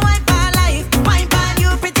 start to wipe on life. Wipe on, you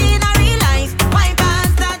pretty in a real life. Wipe on,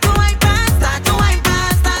 start to wipe on, start to wipe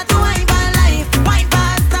on, start to wipe on life. Wipe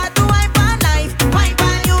on, start to wipe on life. Wipe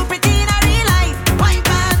on, you pretty in a real life. Wipe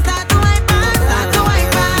on, start to wipe on, start to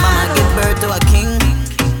wipe on. Mama give birth to a king.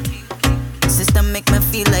 Sister make me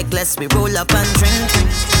feel like less. We roll up and drink.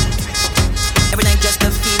 Every night just to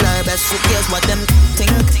feel our best. Who cares what them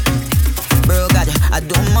think? Bro, God, I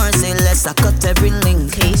do more, say less. I cut every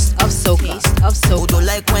link. Taste of soca. Who do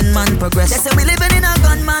like when man progress? They say we living in a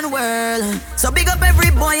gunman world. So big up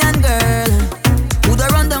every boy and girl who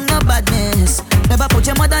don't run down no badness. Never put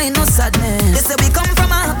your mother in no sadness. They say we come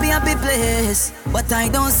from a happy place, but I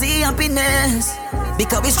don't see happiness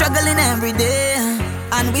because we struggling every day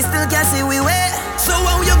and we still can't see we way. So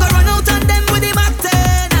how you go run out on them with the Mac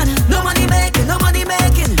 10 and no money making, no money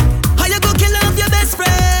making? How you go kill off your best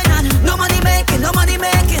friend and no money making, no money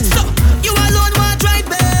making? So you alone want drive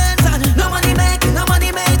Benz and no money making, no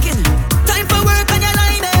money making? Time for work on your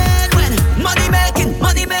line when money making,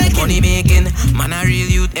 money making. Money making, man a real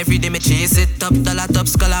youth. Every day me chase it. Top dollar, top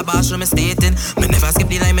scholar, boss from me stating. Me never skip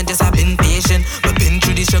the line, me just have been patient. Me been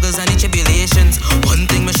through the struggles and the tribulations. One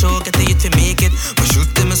thing me show, get the youth to make it. Me shoot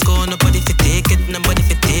them, me score, nobody fi take it. Nobody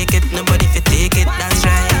fi take it, nobody fi take it. That's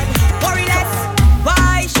right. Worry less,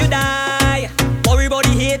 why should I? Worry about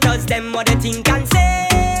the haters, them what they think and say.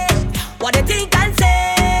 What they think and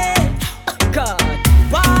say. God,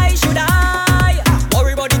 why should I?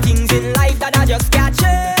 Worry about the things in life that I just can't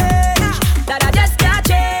change. That I just can't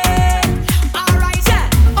change. Alright, yeah.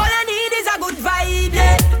 All I need is a good vibe,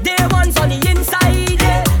 yeah. Day one's on the inside,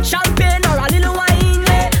 yeah. Champagne or a little wine,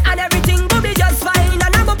 yeah. And everything will be just fine.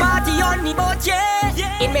 And I'm a party on the boat, yeah.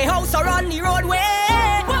 In my house or on the roadway.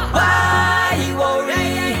 Why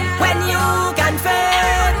worry when you can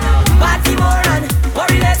fail? Party more and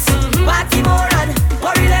worry less. Party more and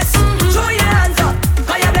worry less. Throw your hands up,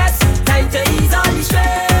 call your bless. Time to ease all the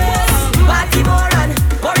stress. Party more and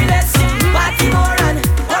worry less. Party more and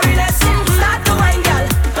worry less. Start to wine, girl,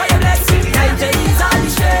 call your bless. Time to ease all the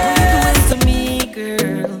stress. What you doing to me,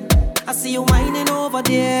 girl? I see you whining over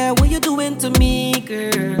there. What you doing to me,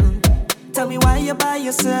 girl? Tell me why you by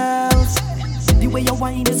yourself. The way you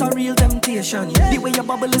whine is a real temptation. The way you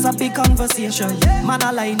bubble is a big conversation. Man,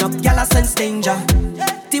 I line up, y'all sense danger.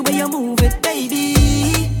 The way you move it, baby.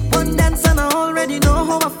 One dance and I already know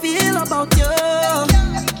how I feel about you.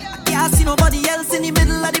 I can't see nobody else in the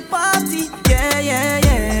middle of the party.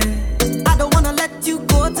 Yeah. I don't wanna let you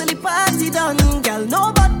go till the party done, girl.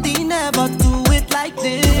 Nobody never do it like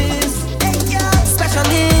this.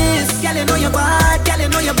 Specialist, girl, you know you're bad. Girl, you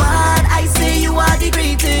know you're bad. I say you are the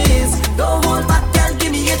greatest. Don't hold back, girl,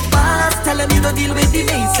 give me it fast. Tell them you don't deal with the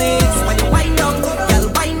basics. When you wind down,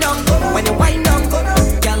 girl, wind down. When you wind down,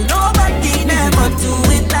 girl, nobody never do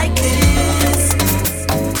it like this.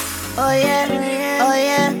 Oh yeah, oh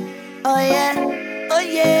yeah, oh yeah, oh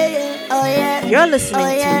yeah, oh yeah. You're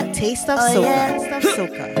listening to Taste of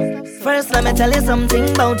Soca. First, let me tell you something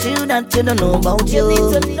about you that you don't know about you.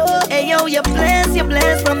 Hey yo, you're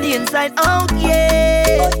blessed from the inside out,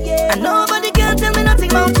 yeah. And nobody can tell me nothing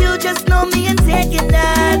about you, just know me and taking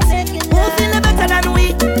that. Who feel better than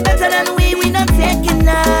we not taking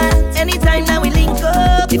that. Anytime that we link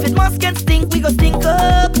up, if it must get stink, we go stink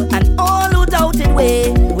up. And all who doubted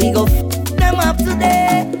way, we go them up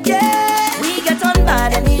today, yeah. We get on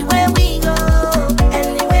bad anywhere we go.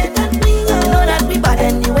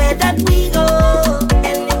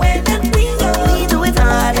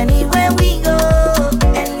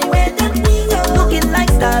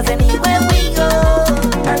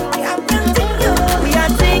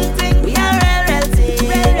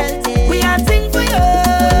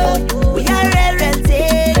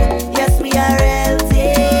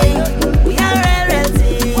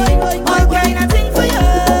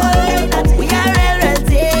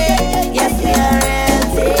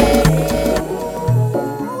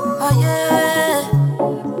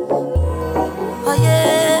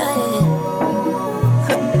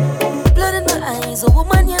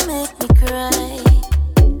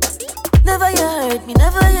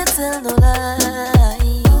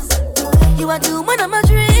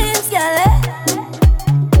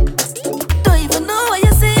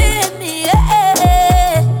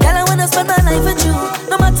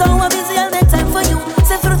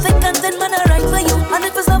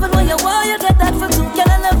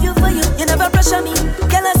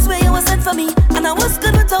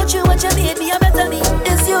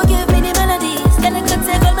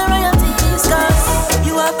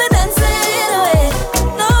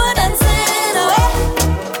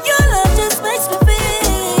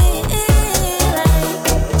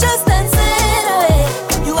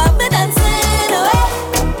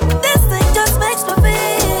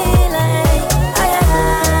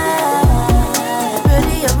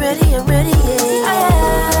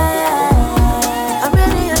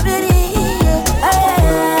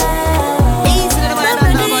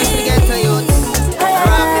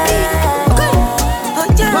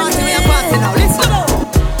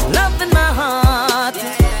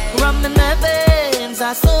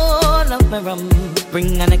 love my rum.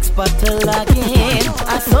 Bring an next bottle again.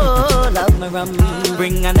 I so love my rum.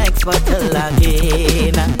 Bring an next bottle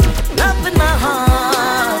again. Love in my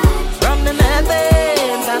heart, rum in my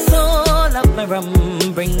veins. I so love my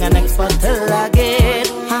rum. Bring an next bottle again.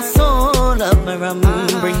 I so love my rum.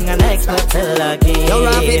 Bring an next bottle again.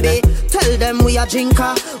 Yo, baby, tell them we a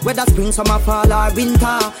drinker, whether spring, summer, fall or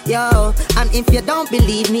winter. Yo, and if you don't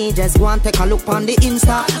believe me, just go and take a look on the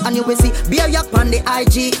Insta, and you will see beer yak on the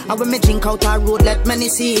IG. And when me drink out our road, let many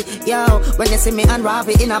see. Yo, when you see me and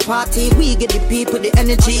Ravi in a party, we get the people the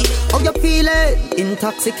energy. How you feeling?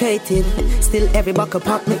 Intoxicated. Still every buckle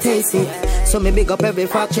pop me taste it. So me big up every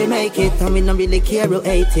factory make it, and we don't really care who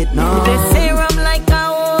hate it. No. They say I'm like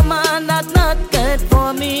a woman, that's not good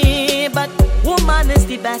for me, but woman is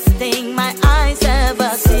the best thing my eyes ever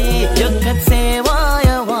see. You could say what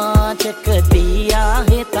you want, you could be a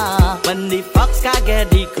hater. When the fox can get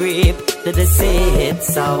the creep, did they say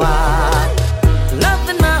it's so hard? Love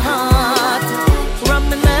in my heart,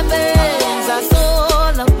 rum in my veins. I so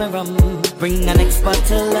love my rum. Bring an next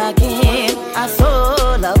bottle again. I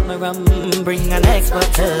so love my rum. Bring an next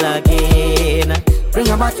bottle again. Bring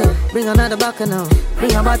a bottle, bring another bottle now.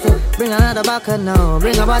 Bring a bottle, bring another bottle now.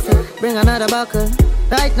 Bring a bottle, bring another bottle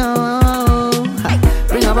right now.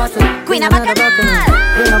 Bring a bottle, Queen of another bottle now.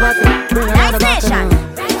 Bring a bottle, bring another bottle now.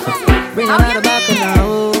 Bring another bottle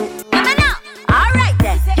now. Alright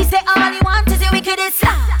then. He say all he wants is the wickedest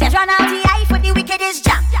slam. Just run out the eye for the wickedest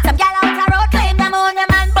jam. Some gal out the road claim them on the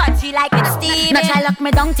man, but she like it steamy. Now try lock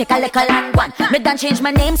me down, take a little and one. Me done change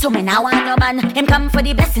my name, so me now want no man. Him come for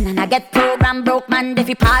the blessing and I get program broke man. If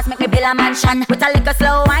he pass, make me build a mansion. With a little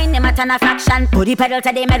slow wine, him a turn a fraction. Put the pedal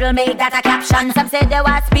to the metal, make that a caption. Some say they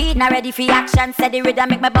want speed, not ready for action. Said the rhythm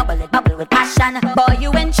make me bubble, it bubble with passion. Boy,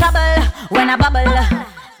 you in trouble when I bubble.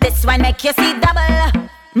 This one make you see double.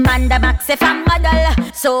 Man the max if I'm model.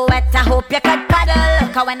 So wet I hope you could paddle.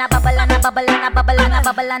 Cause when I bubble and I bubble and I bubble and I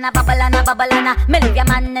bubble and I bubble and I bubble and I me leave your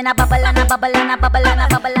man in a bubble and I bubble and I bubble and I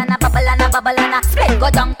bubble and I bubble and I bubble and I split go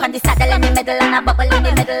down on the saddle in the middle and I bubble in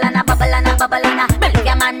the middle and I bubble and I bubble and I me leave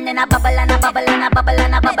your man in a bubble and I bubble and I bubble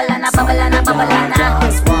and I bubble and I bubble and I bubble and I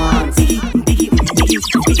just one diggy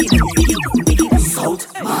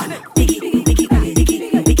South man diggy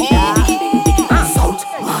South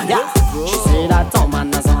man. She say that Tom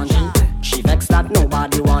man she vex that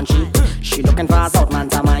nobody want she looking for a South man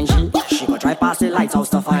to mind she go try pass the lighthouse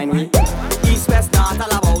to find me. East west not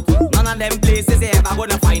all about, none of them places they ever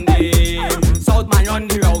gonna find them. South man run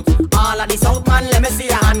the route, all of the South man let me see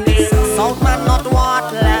your hand in. South man not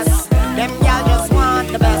want less, them y'all just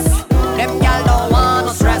want the best, them y'all don't want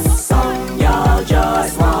no stress. Some y'all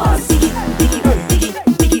just want diggy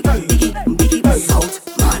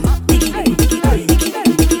South man, diggy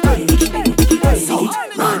South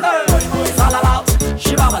man. It's all about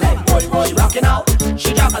she bubbling, she rocking out,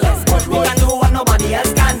 she juggling. We can do what nobody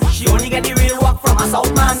else can. She only get the real work from a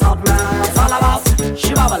South man. It's all about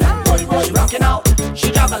she bubbling, she rocking out,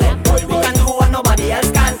 she juggling. We can do what nobody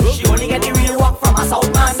else can. She only get the real work from a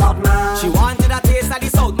South man. She wanted a taste of the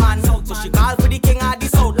South man, so she called for the king of the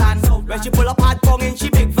Southland. When she pull up hard tongue in she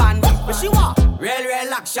big van, but she want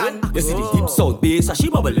real action. You see the deep South bass, so she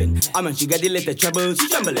bubbling. And when she get the little treble, she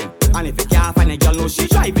trembling. And if you can't find a girl, no, she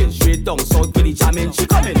driving straight down South with the jamming, she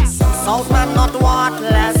coming. South man not want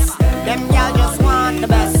less, them y'all just want the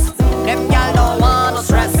best, them y'all don't want no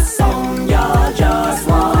stress. Some y'all just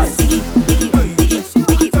want diggy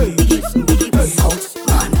South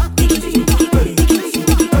man,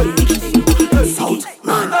 South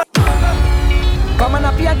man. Coming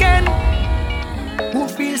up here again. Who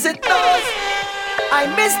feels it knows? I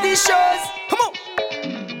miss these shows. Come on.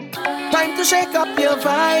 Time to shake up your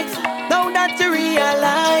vibes. Now that you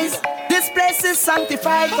realize this place is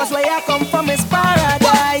sanctified, cause where I come from is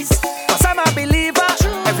paradise. Cause I'm a believer.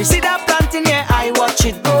 Every seed I plant in here, I watch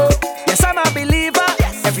it grow. Yes, I'm a believer.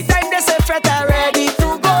 Every time they say fret, I'm ready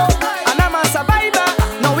to go. And I'm a survivor.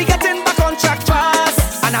 Now we getting back on track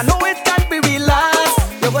fast. And I know it can't be real last.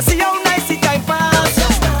 You go see how nice it time pass.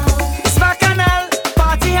 It's Bacchanal,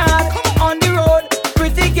 party hard, on the road,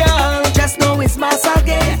 pretty girl. Just know it's mass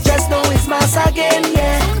again, just know it's mass again,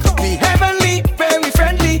 yeah. Be heavenly, very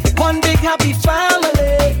friendly, one big happy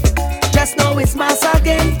family. Just know it's mass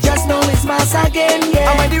again, just know it's mass again, yeah.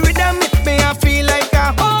 And when the rhythm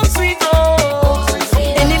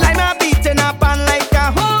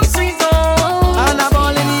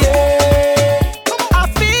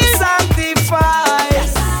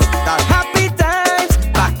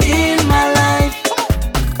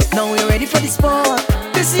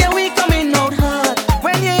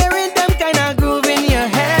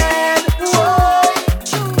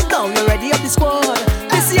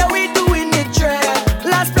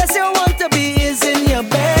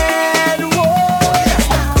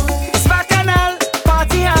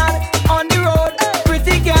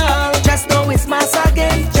it's mass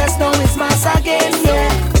again. Just know it's mass again, yeah.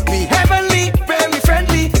 We heavenly, very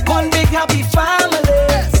friendly, one big happy family.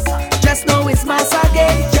 Just know it's mass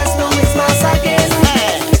again. Just know it's mass again.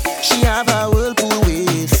 She have a whirlpool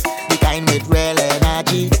waist, the kind with real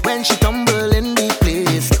energy. When she tumble in the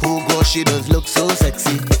place, oh gosh, she does look so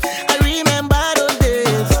sexy. I remember those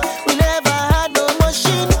days, we never had no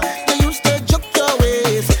machine. They used to juke your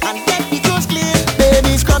waist and get the clothes clean.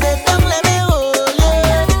 Baby, scrub it down, let me hold you.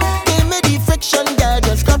 Give me the friction, girl,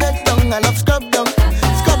 just scrub it down. I love scrub down,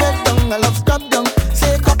 scrub it down. I love scrub down.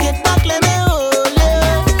 Say cock it back, let me hold you.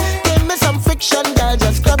 Give me some friction, girl,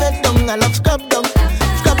 just scrub it down. I love scrub down.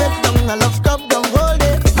 I love scrub down, hold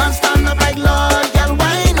it. Man stand up like Lord, girl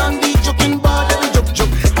wine on the joking board, let me joke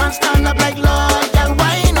joke. Man stand up like Lord, girl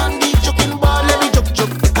wine on the joking board, let me joke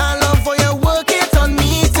joke. I love for you work it on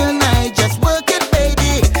me tonight, just work it,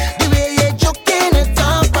 baby. The way you're joking it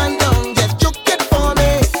up and down, just joke it for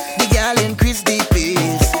me. The girl increase the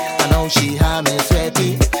pace, I know she have me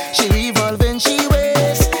sweaty. She revolving, she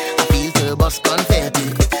waist, I feel to bust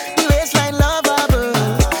confetti. The waistline lovable,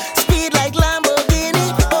 speed like Lamborghini.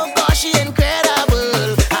 She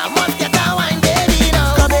incredible. I must get a wine, baby,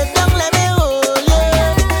 now. Scrub it down, let me hold you.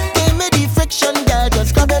 Give me the friction, girl, just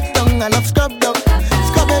scrub it down. I love scrub down.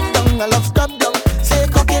 Scrub it down, I love scrub down. Say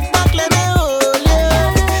cock it back, let me hold you.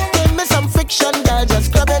 Give me some friction, girl, just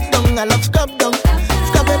scrub it down. I love scrub down.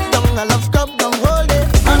 Scrub it down, I love scrub down. Hold it.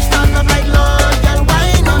 Man stand up like Lord, girl,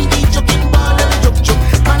 wine on the joking board, let me joke joke.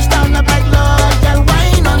 Man stand up like Lord, girl,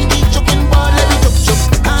 wine on the joking board, let me joke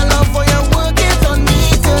joke. I love for your work it on me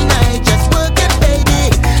tonight. Just work it, baby.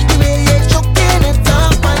 The way you're joking it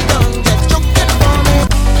up and down, just joke it for me.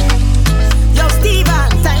 Yo, Steven,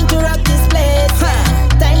 time to rock this place.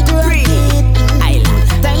 Time to rock it.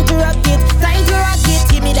 Time to rock it. Time to rock it.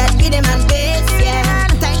 Give me that rhythm and bass, yeah.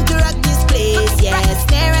 Time to rock this place, yeah.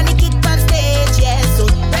 Snare and the kick on stage, yeah. So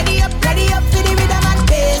ready up for the rhythm and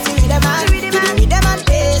bass, the rhythm and the rhythm and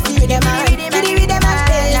bass, the rhythm and the rhythm and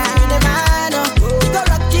bass, the rhythm and.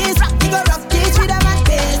 We go rock this rhythm and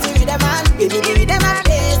bass, the rhythm and give me the rhythm and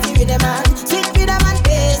bass, the rhythm and sweet rhythm and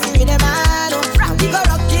bass, the rhythm and we go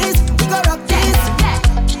rock this,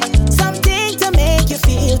 something to make you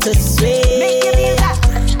feel to sway,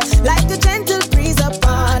 like a gentle breeze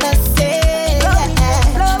upon a sail,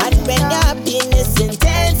 and when your happiness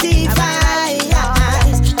intensifies,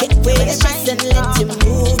 get away the stress and let you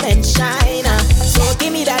move and shine. So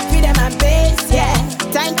give me that rhythm and bass, yeah.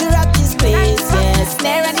 Time to rock this place, yeah.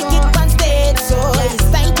 Snare and the kick on stage, so it's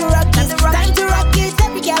time to rock this, time to rock it.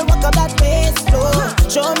 Every girl walk up that bass floor.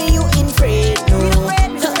 Show me you in afraid, no.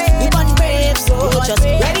 We born brave, so just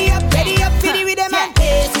ready up for the rhythm and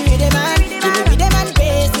bass, the rhythm and give me rhythm and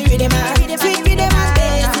bass, the rhythm and sweet rhythm and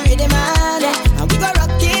bass, the rhythm and and we go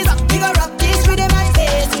rock this rhythm and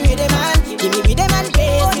bass, the rhythm and give me rhythm and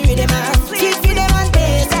bass, the rhythm and sweet rhythm and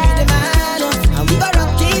bass, the rhythm and we go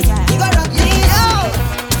rock this.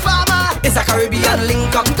 It's a Caribbean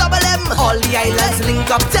link up, double M. All the islands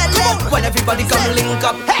link up, tell them when everybody come link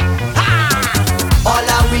up. Hey, ha! All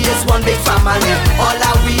our we is one big family. All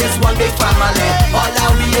our we is one big family. All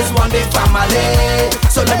our we is one big family.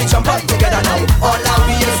 So let me jump up together now. All our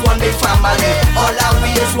we is one big family. All our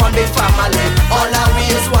we is one big family. All our we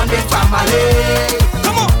is one big family.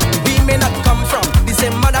 Come on, we may not come from the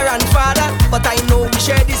same mother and father, but I know we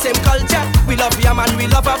share the same culture. We love yam and we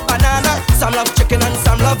love a banana. Some love chicken and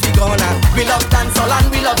some love vegana. We love dancehall and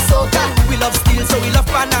we love soca. We love steel so we love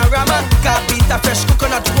panorama. Carpita, fresh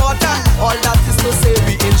coconut water. All that is to say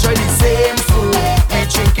we enjoy the same food. We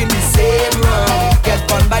drinking the same rum. Get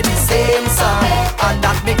born by the same song. And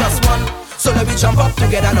that make us one. So let me jump up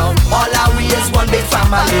together now. All our we is one big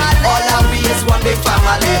family. All our we is one big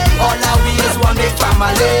family. All our we is one big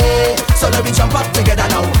family. So let me jump up together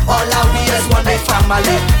now. All our we is one big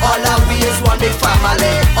family. All our we is one big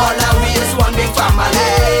family. All our we is one big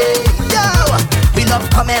family. Yo, we love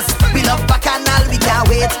commerce, we love bacchanal. We can't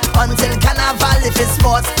wait until carnival if it's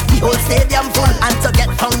sports. The whole stadium full, and to get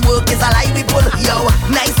from work is a lie we pull. Yo,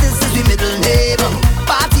 nicest is we middle name.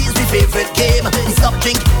 Party is we favorite game. We stop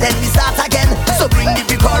drink, then we start again. So bring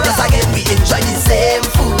the chorus again. We enjoy the same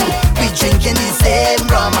food, we drinking the same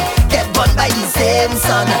rum. Get burned by the same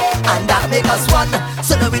sun, and that make us one.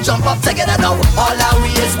 So now we jump up together now. All our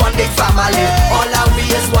we is one big family. All our we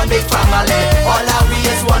is one big family. All our we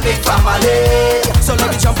is one big family. So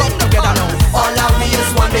now we jump up together now. All our we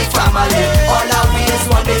is one big family. All our we is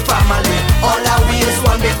one big family. All our we is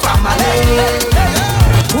one big family.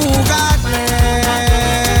 Who got blessed?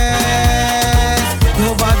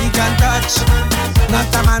 Nobody can touch, not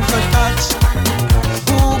a man could touch.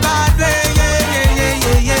 Who got blessed?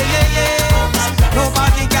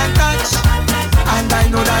 Nobody can touch,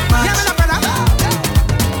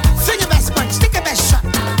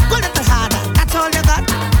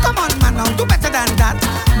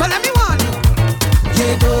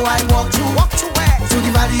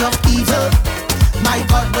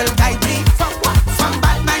 will guide me from what? From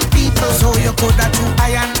bad mind people. So you coulda do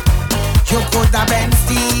iron, you coulda bend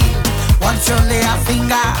steel. Once you lay a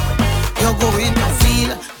finger, you go in to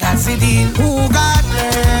feel that's it in. Who got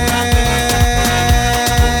blessed?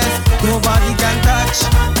 Nobody can touch,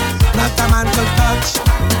 not a man to touch.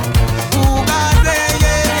 Who got blessed?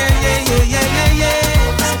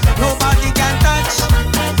 Nobody can touch,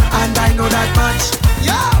 and I know that much.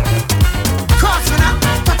 Yo, cross me now,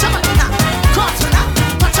 touch a button now. Cross me now,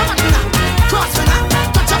 touch a button now. Cross me now,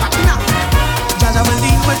 touch a button now. Jaja will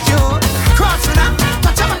lean with you. Cross me now,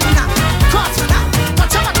 touch a button now. Cross me now,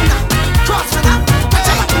 touch a button now. Cross me now, touch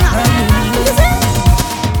a button now.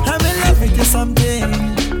 I'm in love with you something,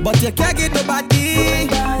 but you can't get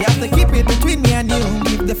nobody. You have to keep it between me and you.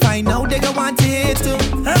 If they find out, they gon' want it too.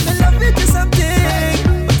 I'm in love with you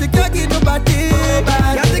something, but you can't get nobody.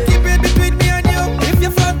 You have to keep it between me and you. If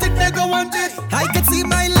you flaunt it, they gon' want it. I can see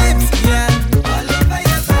my lips, yeah, all over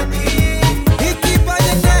your body. You keep on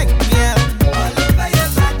your neck, yeah, all over your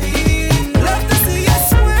body. Love to see you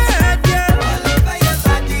sweat, yeah, all over your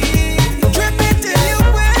body. Drip it till you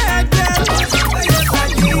wet, yeah, all over your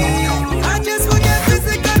body. I just wanna get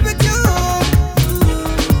physical with you.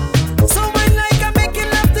 So when like I'm making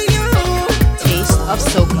love to you. Taste of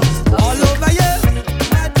Soca. All over you,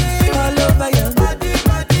 all over you,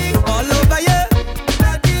 all over you,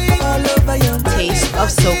 all over you. Taste of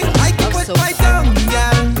Soca. I can put my tongue,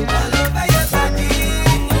 girl, all over your body.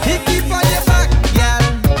 You keep on your back, girl,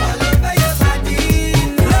 all over your body.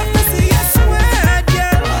 Love to see you sweat,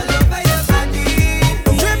 girl, all over your body.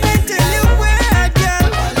 Drip it till you wet, girl,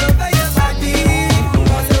 all over your body,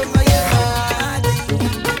 all over your body.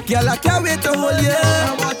 Girl, I can't wait to hold you.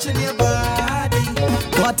 I'm watching your body.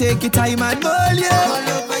 Go take your time and hold you all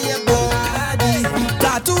over your body.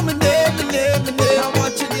 Tattoo me name. I'm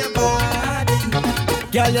watching your body.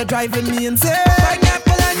 Girl, you're driving me insane.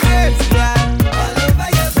 Pineapple and grapes, girl, all over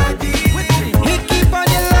your body. You keep on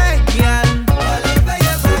your leg, girl, all over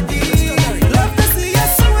your body. Love to see you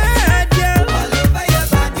sweat, girl, all over your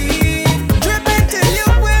body. Drip it till you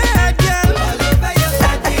wet, girl, all over your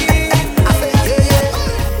body. I say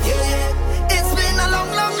yeah. It's been a long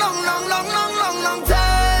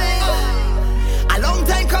time. A long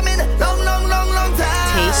time coming, long time.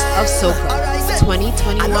 Taste of Soca.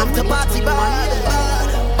 2021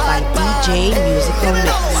 by DJ Musical Mix.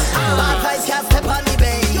 Bad can't step on the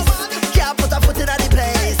base. Can't put a foot in the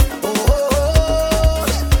place.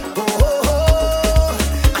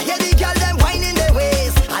 I hear the girl them whining their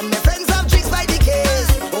waist, and my friends have drinks by the case.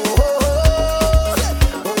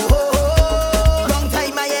 Long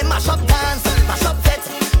time I hear mash up dance, mash up fet,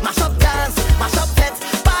 mash up dance, mash up fet.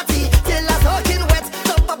 Party till I soaking wet.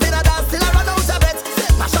 Jump up in a dance till I run out of breath.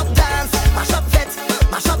 Mash up dance, mash up fet,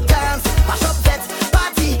 mash up dance, mash up fet.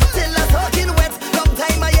 Party till I soaking wet. Long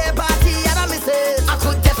time I hear party and I miss it. I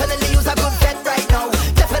could definitely use a good fet right now.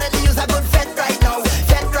 Definitely use a good fet right now.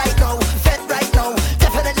 Fet right now, fet right now.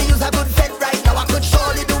 Definitely use a good fet right now. I could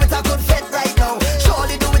surely do it a good fet right now.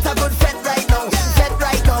 Surely do it a good fet right now. Fet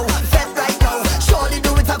right now, fet right now. Surely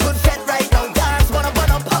do it a good fet right now. Dance, burn up,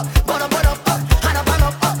 hand up, hand up,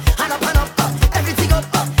 and up, hand up, everything up,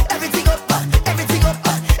 everything up, everything up,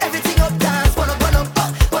 everything up. Dance, burn up, hand up,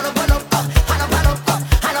 hand up,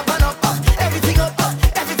 hand up, everything up,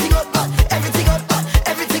 everything up, everything up,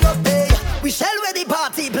 everything up. Hey, we shall where the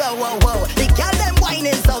party blow, whoa, whoa. The girl them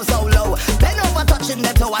whining so low. Bend over, touching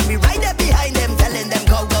them toe, and we right there behind them, telling them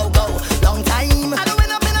go. Long time. I don't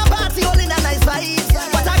end up in a party holding a nice vibe,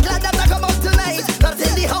 but I'm glad that I come out tonight. Not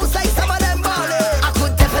in the house like some of them ballin'. I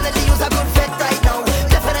could definitely use a good fet right now.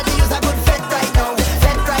 Definitely use a good fet right now.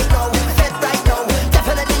 Fet right now, fet right now.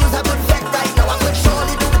 Definitely use a good fet right now. I could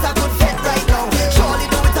surely do it a good fet right now. Surely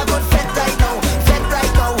do it a good fet right now. Fet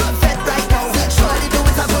right now, fet right now. Surely do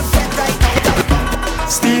it a good fet right now.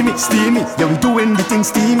 Steamy, yeah, we doing the thing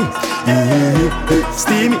steamy. Yeah.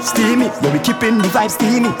 Steamy, yeah, we keeping the vibe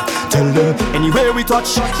steamy. Tell them anywhere we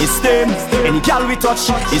touch, it's them. Any gal we touch,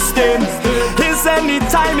 it's them. It's any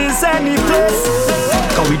time, it's any place.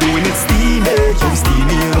 Cause we doing it steamy, yeah, we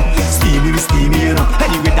steamy, you know. We steamy, you know.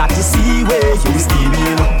 Anyway that you see, where yeah, we steamy,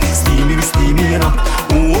 you know. We steamy, you know.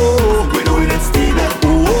 Oh, we doing it steamy.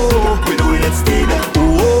 Oh, we doing it steamy.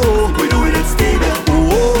 Oh, we doing it steamy.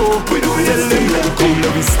 Oh, we doing it steamy. Cool,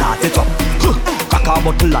 we start it up. Crack a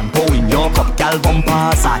bottle and pour in your cup. Gal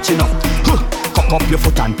bumper, satching up. Cock up your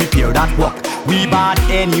foot and prepare that walk. We bad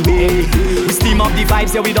anyway. We steam up the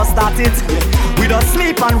vibes, yeah, we don't start it. We don't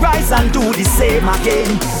sleep and rise and do the same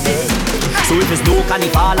again. So if there's no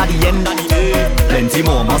carnival at the end of the day, plenty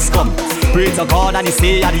more must come. Pray to God and he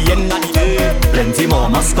say at the end of the day, plenty more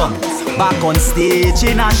must come. Back on stage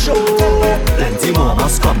in a show, plenty more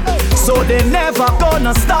must come. So they never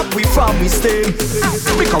gonna stop we from we stay.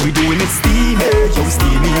 Because we doing it steamy, yo we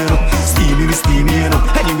steamy, you know. Steamy, we steamy, you know.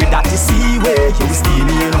 Anyway that you see way, yo we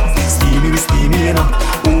steamy, you know. Steamy, we steamy, you know.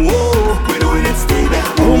 Oh, we doing it steamy.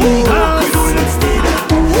 Oh, we doing it steamy.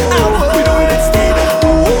 Oh, we doing it steamy.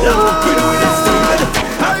 Oh, we doing it steamy.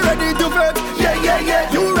 Are you ready to fit? Yeah, yeah,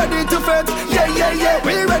 yeah. You ready to fit? Yeah, yeah, yeah.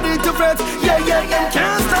 We ready to fit? Yeah, yeah, yeah.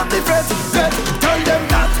 Can't stop the fit. Tell them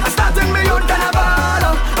that I'm starting me out and a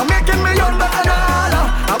baller. I'm making me out but an dollar.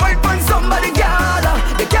 I wait for somebody gather.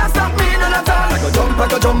 They can't stop me none at all. I go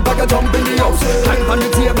jump in the house. Climb on the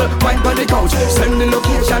table, wine on the couch. Send the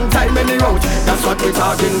location, time and the route. That's what we're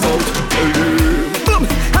talking about. Boom,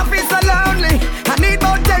 I feel so lonely. I need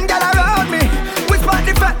about 10 gal around me. Whisper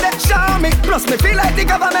the fact that show me. Plus me feel like the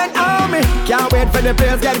government own me. Can't wait for the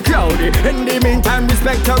place get crowded. In the meantime,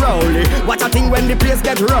 respect to Rowley. Watch a thing when the place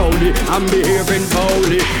get rowdy. I'm behaving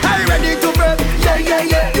boldly. Are you ready to bet? Yeah, yeah,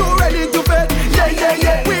 yeah. You ready to bet? Yeah, yeah,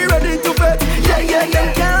 yeah. We ready to bet? Yeah, yeah,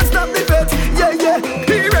 yeah. Can't stop the bet? Yeah, yeah.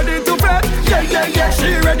 He ready to bet? Yeah, yeah, yeah.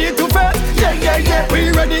 She ready to bet? Yeah, yeah, yeah.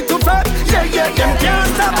 We ready to bet? Yeah, yeah, yeah.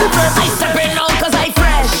 Can't stop the bet. I step in now cause I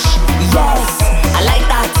fresh. Yes, I like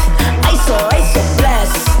that. I so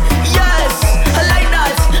blessed. Yes, I like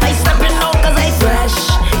that. I step in now cause I fresh.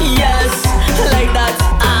 Yes, I like that.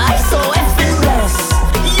 I so effing blessed.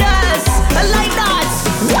 Yes, I like that.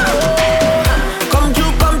 Whoa. Come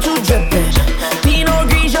to drippin'. Pinot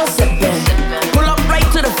Grigio sippin'. Pull up right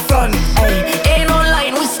to the front. Ay, ain't no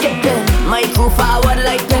line we skippin'. My crew forward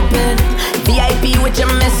like Pippin. VIP with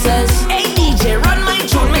your missus. Hey DJ, run my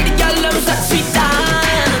tune. Make the girl them suck sweet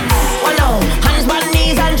dance. Oh no, hands on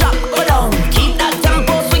knees and drop. Go down. Keep that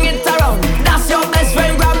tempo, swing it around. That's your best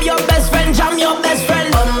friend. Grab your best friend. Jam your best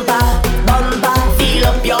friend. Bumper, bumper. Feel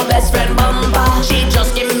up your best friend. Bumper. She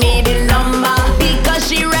just give me the number because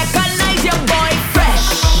she recognize your boy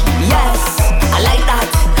fresh. Yes, I like that.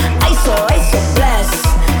 I so blessed.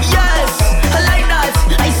 Yes, I like that.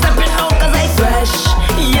 I step in now cause I fresh.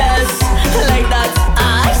 Yes, I like that.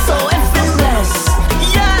 I so effing blessed.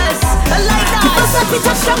 Yes, I like that. First that we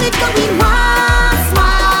touch down, it could be mass,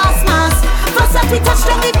 mass, mass. First that we touch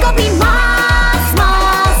down, it could be mass,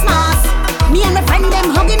 mass, mass. Me and my friend them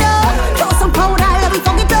hugging up. Throw some powder, let we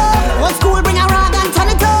fuck it up. Old school, bring a rag and turn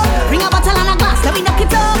it up. Bring a bottle and a glass, let we knock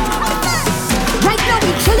it up. Right now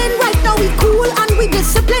we chillin', right now we cool, and we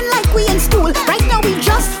discipline like we in school. Right now we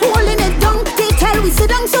just holding it down. They tell we sit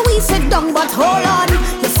down, so we sit down. But hold on,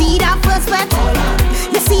 you see that first bet?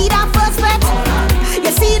 You see that first bet?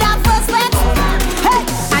 You see that first bet? Hey,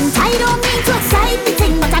 and I don't mean to excite the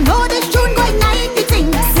thing, but I know this tune go ignite the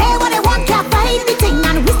thing. Say what they want, can't fight the thing,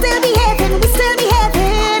 and we still behaving, we still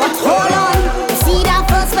behaving. But hold on, you see that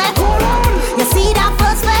first bet? You see that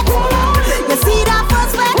first bet? You see that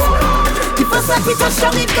first bet? The first bet we touch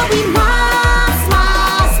down, it go be mass,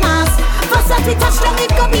 mass, mass. First bet we touch down,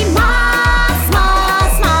 it go be mass,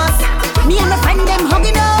 mass, mass. Me and my friend them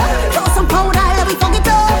hugging up. Throw some powder, let we fuck it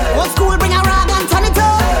up. Old school, bring a rag and turn it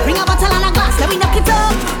up. Bring a bottle and a glass, let we knock it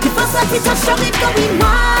up. The first that we touch down, it go be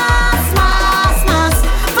mass, mass, mass.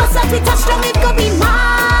 First that we touch down, it go be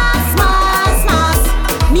mass, mass, mass.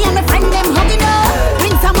 Me and my friend them hugging up.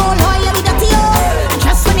 Bring some old oil, let me dirty up. And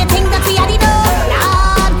just when you think that we had it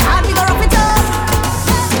up, God, we go rough it up.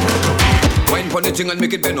 Wine pon the thing and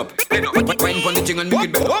make it bend up. Wine pon the thing and make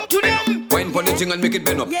it bend up. Wine pon the thing and make it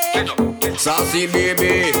bend up. Saucy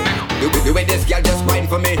baby, the way this girl just wine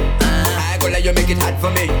for me. I go let you make it hot for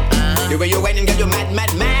me. The way you whining, get you mad,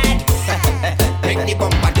 mad, mad. Make the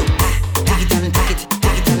bumper do. Tack it and tack it,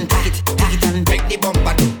 tack it and tack it, tack it and make the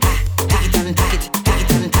bumper do. Tack it and tack it, tack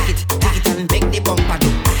it and tack it, tack it and make the bumper do.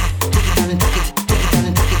 Tack it and tack it, tack it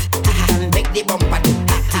and tack it, tack it and make the bumper do.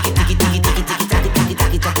 Tack it, tack it, tack it, tack it, tack it, tack it, tack it,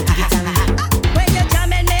 tack it, tack it, tack it and. When you're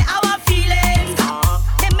jamming me, our feelings.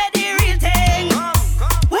 Give me the real thing.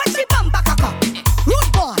 Watch the bumper cock up. Root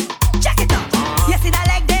boy, check it up. You see that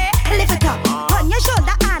leg there? Lift it up. On your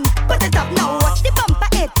shoulder and put it up. Now watch the bumper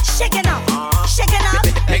it shaking up, shaking up.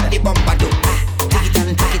 Make the bumper do. Tack it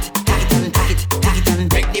and tack it, tack it and tack it, tack it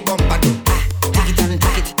and make the bumper do. Tack it and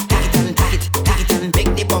tack it, tack it and tack it, tack it and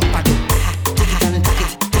make the bumper do. Tack it and tack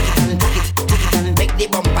it, tack it and tack it, tack it and make the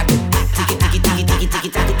bumper do. Tack it, tack it, tack it, tack it, tack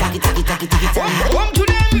it, tack it, tack it, tack it, tack it, tack it, tack it. Come to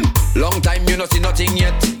them. Long time you no see nothing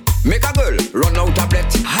yet. Make a girl run out a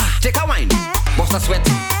breath. Take a wine, bust a sweat.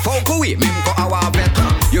 Folk away, mem ko our vet.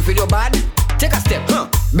 You feel your bad? Take a step,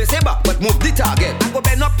 Bese back, but move the target. I go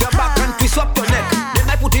bend up your back and twist up your neck. Then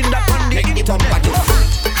I put in that on the make the bumper do.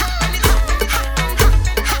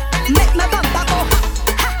 Make my bumper go.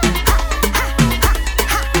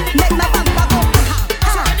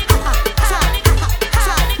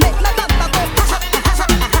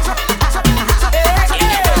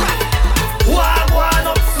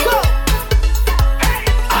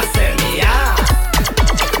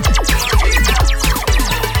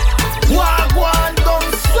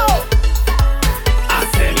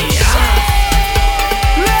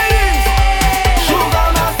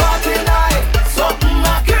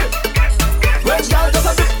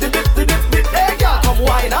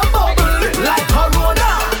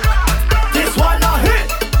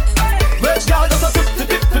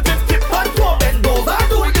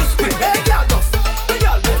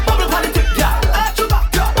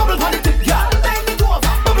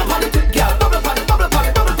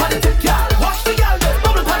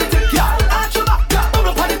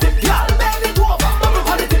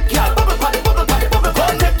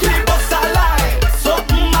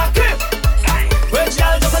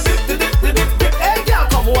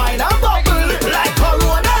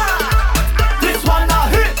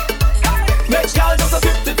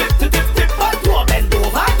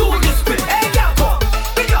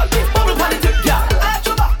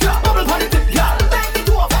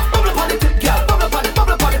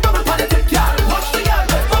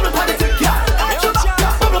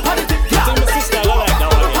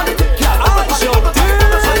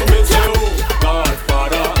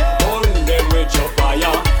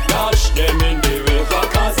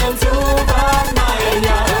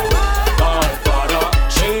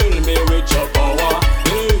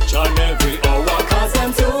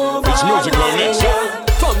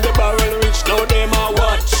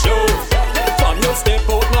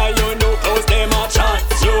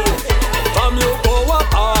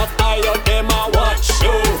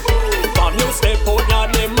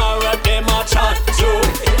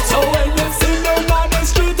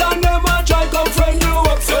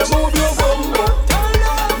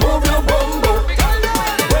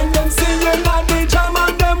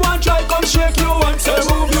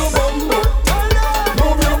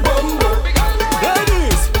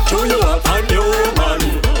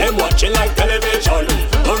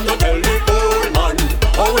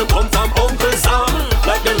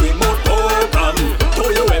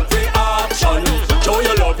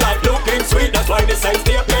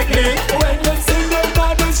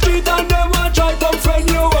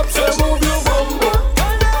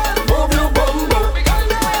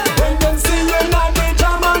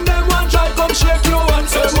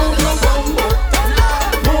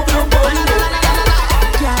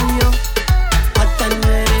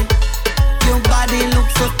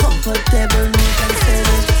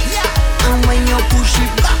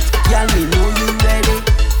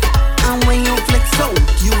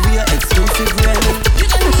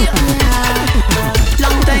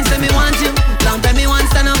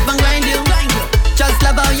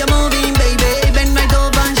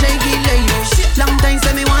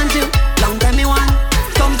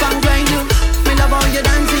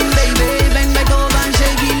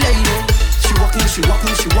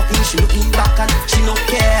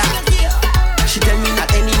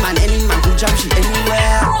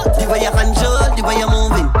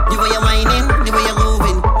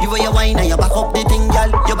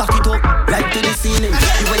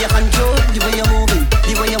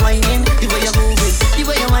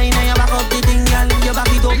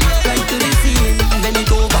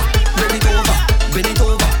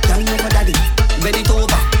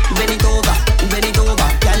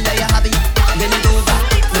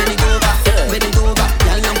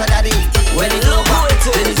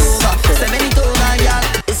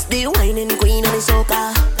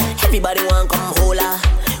 want come hold her.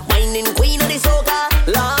 Whining queen of the soca.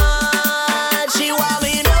 Lord, she want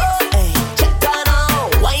me now. Hey, check her now.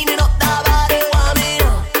 Winding up that body, want me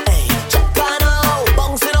now. Hey, check her now.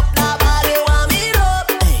 Bouncing up that body, want me now.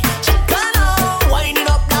 Hey, check her now. Winding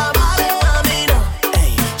up that body, want me now.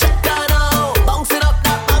 Hey, check her now. Bouncing up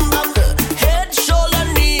that bam bam. Head, shoulder,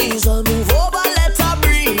 knees. Move over, let her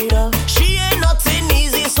breathe. She ain't nothing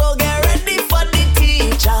easy, so get ready for the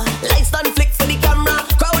teacher. Lights done flick for the camera.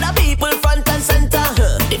 Crowd of people front and center.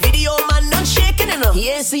 The video man not shaking enough. He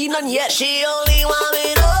ain't seen none yet. She only want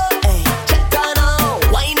me now. Hey, check her now.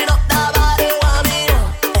 Winding up that body, want me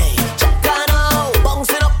now. Hey, check her now.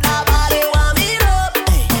 Bouncing up that body, want me now.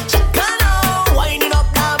 Hey, check her now. Winding up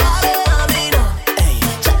that body, want me now. Hey,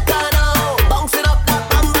 check her now. Bouncing up that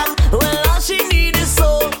bam bam. Well, all she need is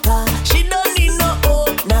soca. She don't need no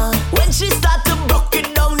opener. When she start to broke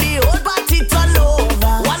it down, the whole body turn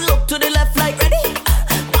over. One look to the left like ready.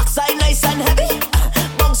 Backside nice and heavy.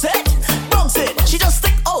 Bounce it, bounce it. She just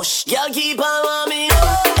stick. Oh, girl keep on want me. Oh,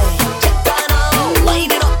 hey, check her now.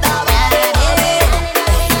 Winding up that body, want me.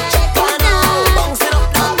 Hey, check her now. Bouncing up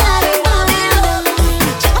that body, want me. Hey,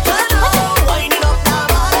 check her now. Winding up that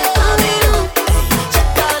body, want me. Hey, check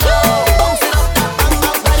her now. Bouncing up that bam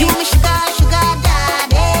bam body. You me sugar, sugar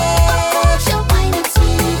daddy. Of course you're whining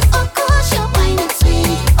sweet. Of course you're whining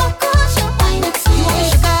sweet. Of course you're whining sweet. You me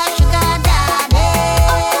sugar, sugar daddy.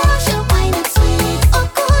 Of course you're whining sweet. Of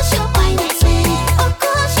course you're whining sweet. Of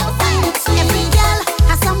course you're whining sweet. Every girl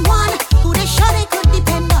has someone who they sure they could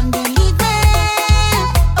depend on, believe me.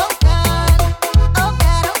 Oh God, oh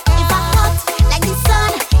God, oh God. If I hot like the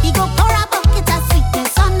sun, he go pour a bucket of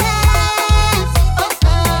sweetness on me. Oh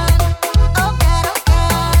God, oh God, oh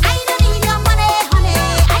God. I don't need your money, honey.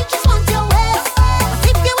 I just want your waist. But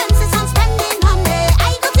if you insist on spending on me,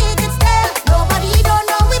 I go take it still. Nobody don't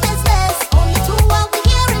know we business. Only two are we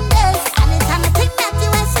hearing this, and it's on the thing that you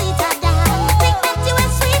are sweeter than. The thing that you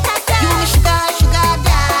are sweeter than. You me sugar, sugar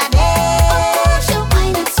daddy. Of course you're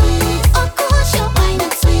whining sweet. Of course you're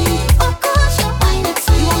whining sweet. Of course you're whining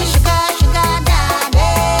sweet. You me sugar, sugar daddy.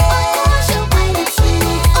 Of course you're whining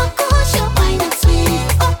sweet. Of course you're whining sweet.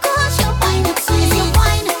 Of course you're whining sweet. It's your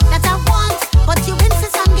wine that I want, but you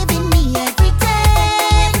insist on giving me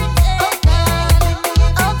everything. Oh God,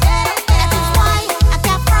 oh God, that is why at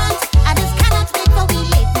your front I just cannot wait for we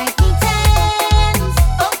late night meetings.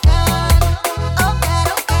 Oh God, oh God,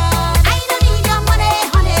 oh God. I don't need your money,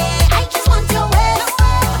 honey. I just want your waist.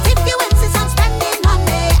 But if you insist on spending on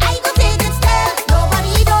me, I go take it still.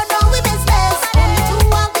 Nobody don't know we business. Only two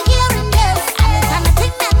are we hearing this, and it's on the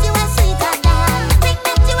thing that you are sweeter than. The thing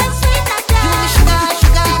that you are sweeter than. You me sugar,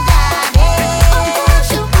 sugar daddy. Of course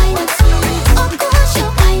you're whining sweet. Of course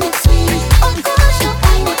you're whining sweet. Of course you're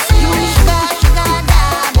whining sweet. You me sugar, sugar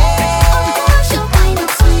daddy. Of course you're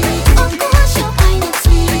whining sweet. Of course you're whining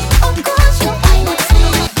sweet. Of course you're whining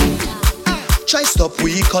sweet. Try stop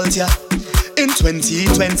we culture in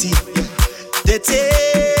 2020. They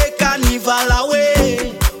take carnival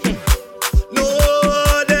away. No,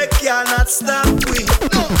 they cannot stop we.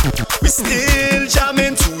 We still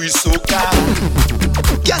jamming to we soca.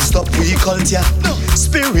 Can't stop we culture.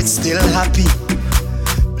 Spirit still happy.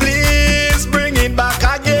 Please bring it back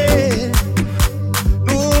again.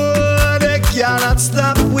 No, they cannot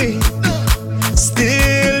stop we.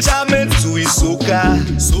 Still jamming to we soca.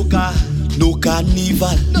 Soca. No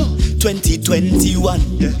carnival, 2021.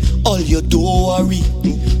 All you don't worry,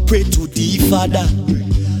 pray to the Father,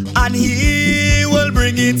 and He will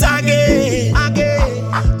bring it again.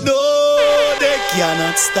 No, they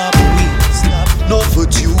cannot stop me. No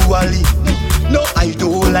virtually, no I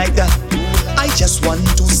don't like that. I just want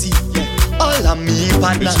to see all of me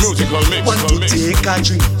partners want to take a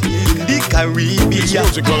drink in the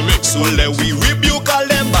Caribbean. So let we rebuke all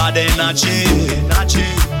them bad energy.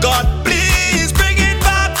 God please bring it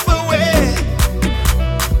back for way.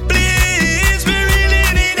 Please we really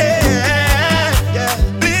need it. Yeah.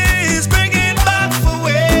 Please bring it back for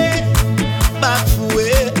way. Back for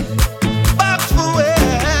way. Back for way.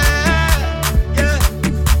 Yeah.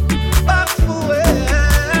 Back for way.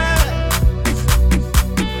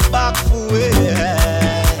 Back for way.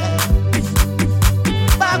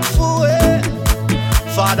 Back for way.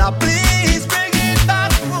 Father please bring it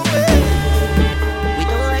back for way. We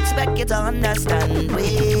don't expect you to understand we.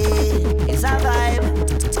 It's a vibe.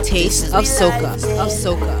 Taste of soca.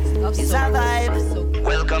 It's a vibe.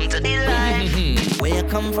 Welcome to the life. Where you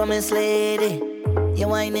come from, Miss Lady? You're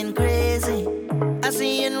whining crazy. I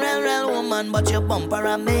see you in real woman, but your bumper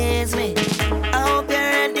amaze me. I hope you're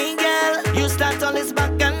ready, girl. You start all this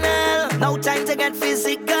bacchanal. No time to get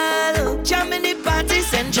physical. Jam in the party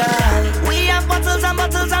central. We have bottles and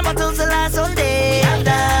bottles and bottles to last all day. We have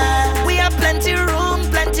that. We have plenty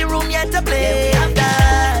room yet to play. We have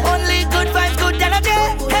that. Only good vibes, good energy.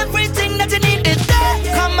 Everything that you need is there.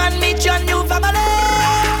 Come and meet your new family.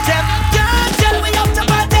 Them girls tell we up to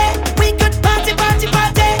party. We could party, party,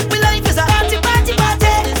 party. We life is a party, party,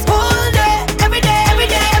 party. All day, every day, every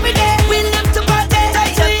day, every day. We live to party.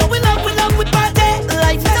 We love, we party.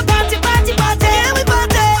 Life is a party, party, party. Yeah, we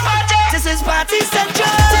party. This is party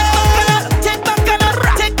central. Take back on us,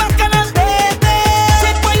 take back on us, baby.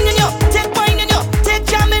 Take wine in you, take wine in you, take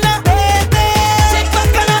jam in us, baby. Take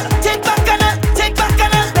back on us, take back on us, take back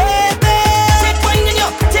on us, baby. Take wine in you,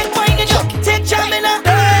 take wine in you, take jam in us,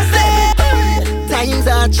 baby. Times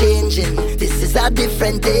are changing, this is a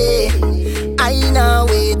different day. I ain't not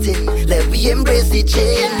waiting, let we embrace the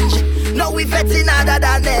change. Now we vetting harder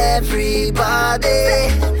than everybody.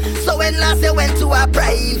 So when last I went to a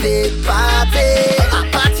private party, a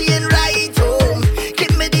party in right home,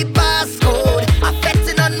 give me the passcode,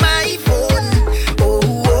 affecting on my phone.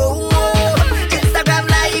 Oh, Instagram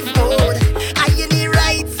live mode, I in the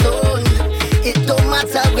right zone. It don't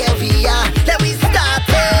matter where we are, let we start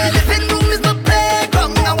it. Living room is my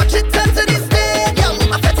playground, I watch it turn to the stadium.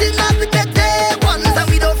 Affecting us with the day ones, and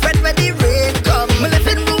we don't fret when the rain comes. My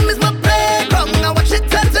living room is my playground, I watch it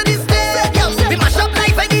turn to the stadium. We mash up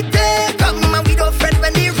life any day come, and we don't fret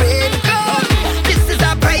when the rain comes. This is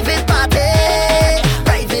a private party,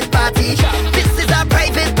 private party. This is a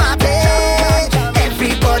private party.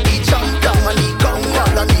 Everybody jump down on the ground,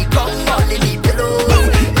 all on the ground, all in the pillows.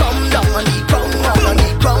 Come down on the ground, all on the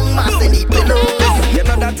ground, mass in the pillows. You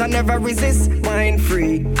know that I never resist, mind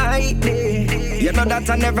free, I did. You know that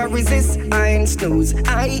I never resist, I ain't snooze,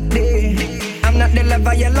 I did. I'm not the love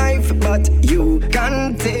of your life, but you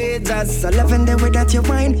contagious. I love the way that you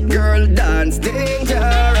whine, girl, dance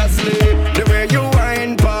dangerously. The way you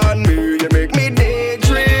whine pon me, you make me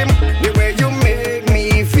daydream. The way you make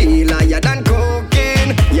me feel higher than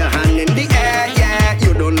cocaine. Your hand in the air, yeah.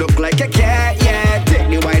 You don't look like a cat, yeah. Take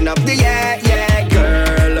the wine up the air, yeah,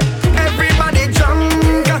 girl. Everybody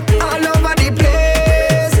drunk all over the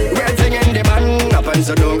place. We're singing the man up, and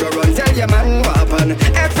so don't go run tell your man what happened.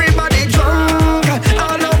 Everybody drunk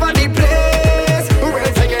all over the place.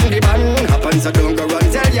 We're singing the man up, and so don't go run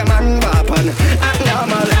tell your man what happened. Act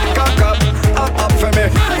normal, cock up for me.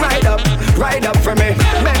 Ride up for me.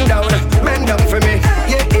 Bend down for me.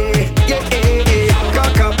 Yeah.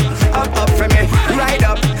 Cock up for me. Ride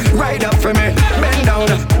up for me. Bend down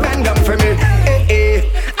for me.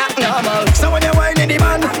 Act normal. So when you whine in the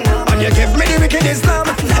man, and you give me the wicked Islam,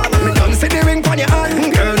 me don't see the ring on your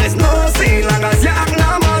hand, girl. There's no sin long as you act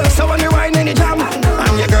normal. So when you whine in the jam,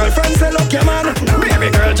 and your girlfriend say look your man, baby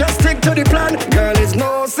girl just stick to the plan. Girl, it's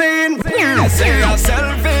no sin. Say I'm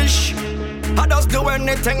selfish. I just do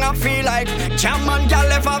anything I feel like. Jam on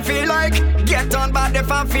gal if I feel like. Get on bad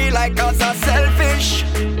if I feel like. Cause I'm selfish.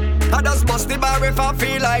 I just bust the bar if I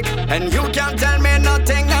feel like. And you can't tell me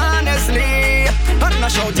nothing honestly. I'm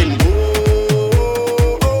not shouting boo.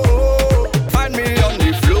 Find me on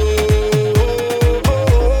the floor.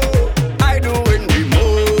 I do in the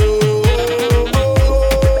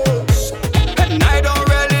most. And I don't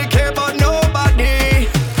really care about nobody.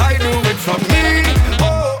 I do it for me.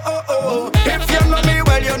 If you know me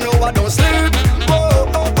well, you know I don't sleep.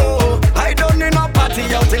 I don't need no party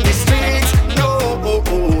out in the streets. No,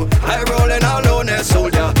 I rollin' alone as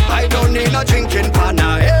soldier. I don't need no drinking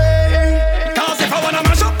partner. Hey. Cause if I wanna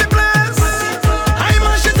mash up the place, I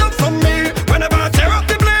mash it up for me. Whenever I tear up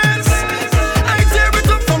the place, I tear it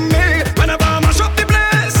up for me. Whenever I mash up the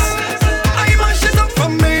place, I mash it up for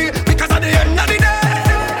me. Because at the end of the day,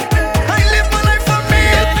 I live my life for me.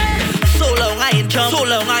 So long I ain't jump, so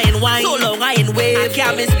long I ain't wine, so long I ain't wave. I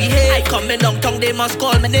can't misbehave. I come in downtown, they must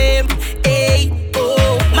call my name. Hey,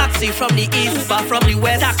 oh, Maxi from the east, Uber from the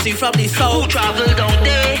west, taxi from the south. Who travel down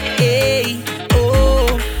there? Hey,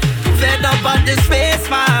 oh, fed up on this face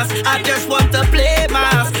mask. I just want to play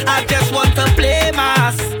mask. I just want to play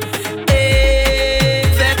mask. Hey,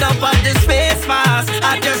 fed up on this face mask.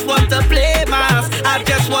 I just want to play mask. I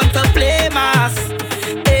just want to play mask.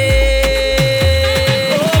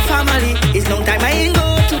 Hey, oh family, it's long time I ain't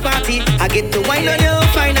go to party. I get to wine on you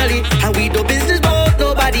finally, and we do business about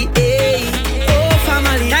nobody. Hey, oh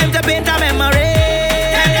family, time to paint a memory.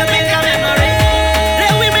 Time to paint a memory.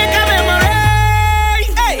 Let we make a memory.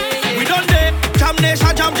 Hey, we done there. Jam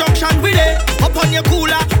Nation, Jam Junction, we there. Up on your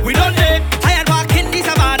cooler, we done there. I had walk in the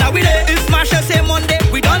savannah.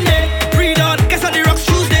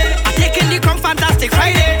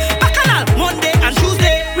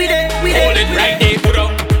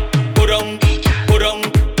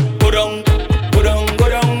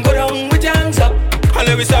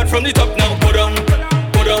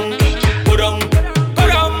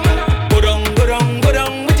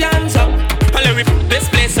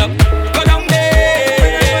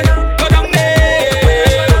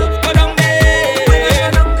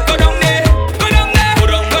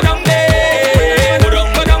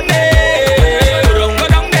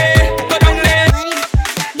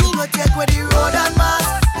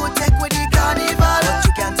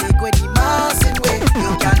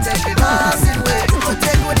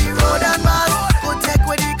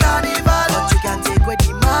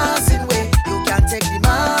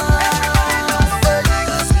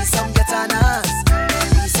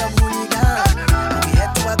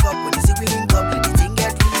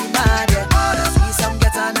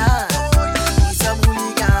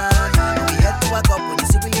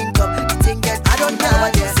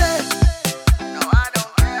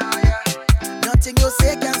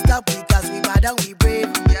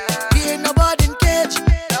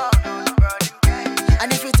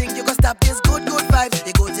 that place good vibes.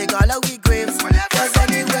 They go take all of we graves. Cause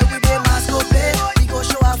anywhere we dey mask go play. We go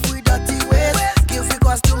show off we dirty ways. Give we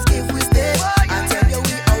costumes, give we stage. I tell you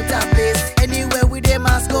we out of place. Anywhere we dey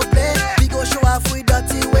mask go play. We go show off we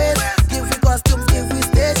dirty ways. Give we costumes, give we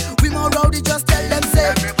stage. We more rowdy, just tell them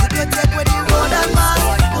say. You can take with the road and mask.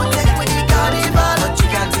 You can take with the carnival. But you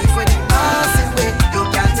can't take with the massive way. You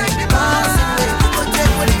can't take the massive way. You can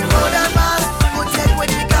take with the road and mask. You can take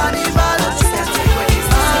with the carnival. But you can't take with the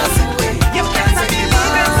massive way. You can't take the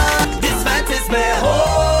massive. This fat is my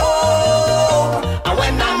home. And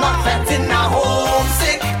when I'm not fetting, I'm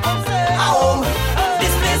homesick. Home.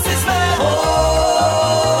 This place is my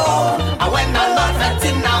home. And when I'm not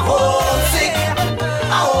fetting, I'm homesick.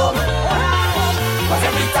 Home. Cause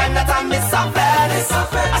every time that I miss a bed,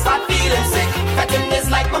 I start feeling sick. Fetting is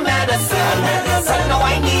like my medicine. So now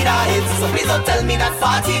I need a hit. So please don't tell me that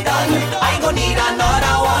party done. I gon' need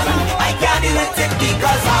another one. I can't do it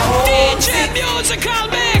because I'm homesick. DJ Musical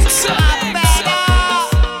Mix. I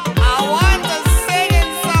want to sing in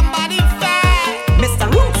somebody fast. Mr.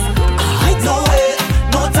 Roots. No way,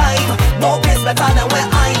 no time, no place better than where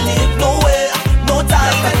I live. No way, no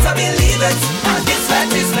time, better believe it. And this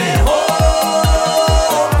fat is my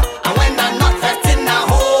home. And when I'm not fetting, I'm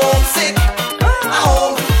homesick.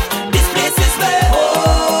 Home. This place is my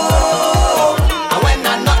home. And when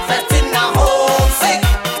I'm not fetting, I'm homesick.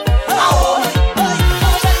 Home.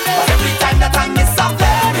 Cause every time that I miss a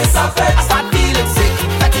fed, I start feeling sick.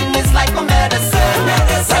 Fetting is like my medicine.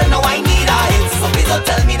 So now I need a hit. So please don't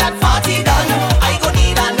tell me that party done. I gon'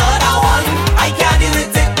 need another one. I can't do it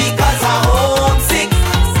because I'm homesick.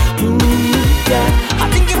 I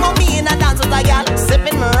think you want me in a dance with a gal,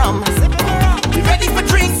 sipping my rum. Ready for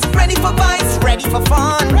drinks, ready for vibes, ready for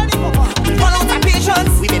fun. Run out of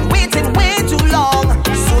patience, we've been waiting way too long.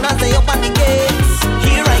 Soon as they open the gates,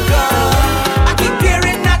 here I come. I keep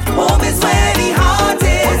hearing that home is where the heart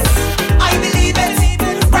is. I believe it,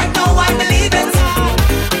 right now I believe it.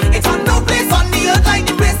 It's on no place on the earth like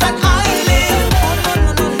the place that I live.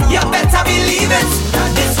 You better believe it, that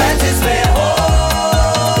this fence is my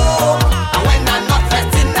home. And when I'm not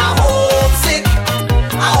fetting, I'm homesick.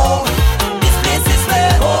 Home. This place is my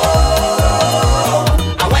home.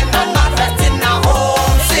 And when I'm not fetting, I'm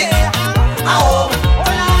homesick. Home.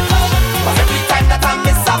 Cause every time that I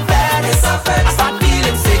miss a fed, I start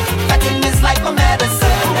feeling sick. Fetting is like my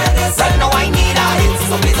medicine. Right now I need a hit.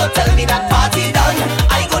 So please don't tell me that party done.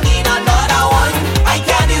 I gon' need another one. I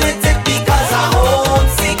can't do it because I'm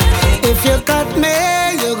homesick. If you cut me,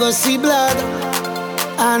 you go see blood.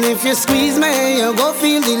 And if you squeeze me, you go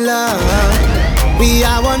feel the love. We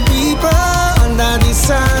are one people under the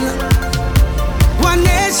sun, one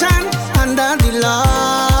nation under the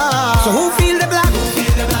law. So who feel the black?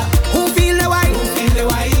 Who feel the white?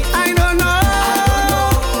 I don't know.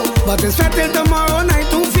 But it's set till tomorrow night.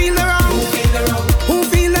 Who feel the wrong? Who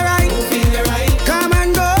feel the right? Come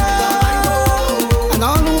and go. And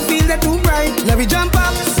all who feel the too bright. Let me jump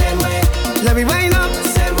up. Let me wind up.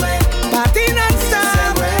 Party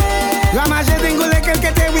non-stop. Ramage dingo like el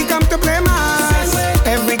que te, we come to play mass.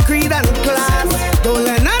 Every creed and class. Don't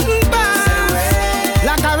let nothing pass.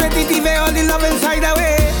 Like a repetitive, all the love inside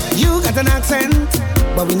away. You got an accent,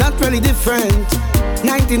 but we not really different.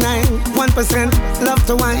 99, 1% love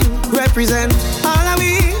to wine. Represent all that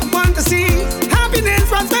we want to see. Happiness,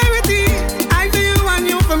 prosperity. I for you and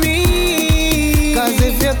you for me. Cause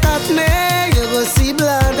if you cut me, you go see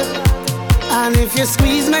blood. And if you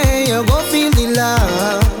squeeze me, you go feel the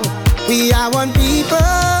love. We are one people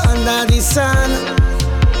under the sun,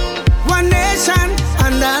 one nation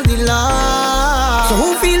under the law. So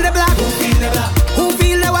who feel the black? Who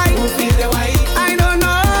feel the white? I don't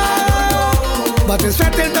know. But it's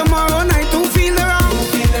set till tomorrow night. Who feel the wrong?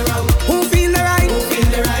 Who feel the right?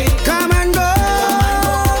 Come and go.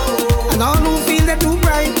 And all who feel the too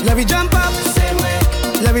bright. Let me jump up.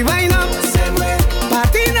 Let me wind up.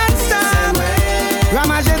 Party non-stop.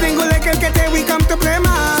 Ramage dingo like el que te, we come to play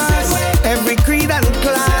mass. Every creed and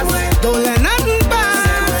class. Don't let nothing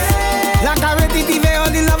pass. Like a repetitive, all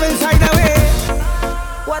the love inside away.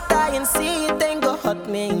 What I ain't see, it ain't go hurt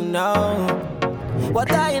me, no.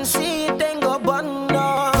 What I ain't see, it ain't go burn,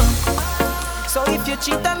 no. So if you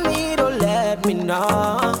cheat on me, don't let me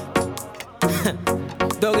know.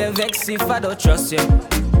 Don't get vexed if I don't trust you.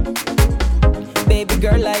 Baby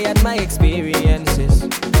girl, I had my experiences.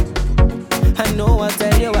 I know I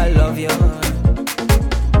tell you I love you,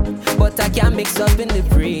 but I can't mix up in the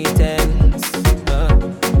pretense.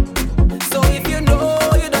 So if you know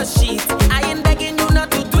you don't cheat, I ain't begging you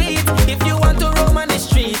not to do it. If you want to roam on the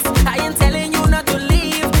streets, I ain't telling you not to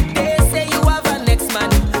leave. They say you have a next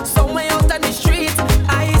man somewhere out on the street.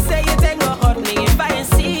 I say you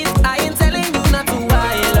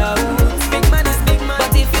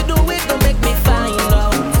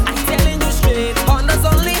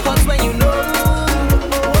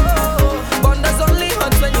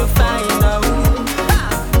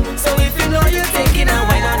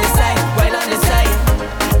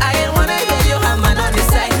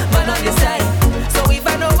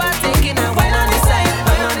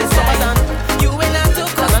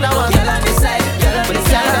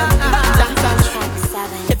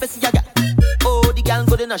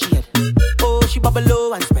inna she head. Oh, she bubble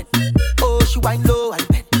low and spend. Oh, she wine low and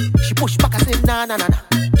bend. She push back and say na na na na.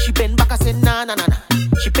 She bend back and say na na na na.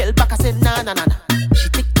 She bell back and say na na na na. She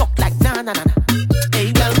tick tock like na na na na.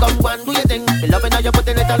 Hey girl, come one do your thing. Me loving how you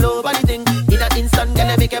putting it all over the thing. In an instant,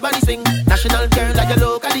 girl, make your body swing. National girl, like you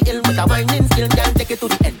locally ill with a whining skill, girl, take it to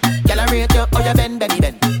the end. Girl, I rate you, how you bend, baby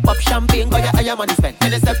bend. Pop champagne, go your higher money spend.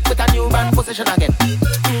 Then you step with a new brand position again.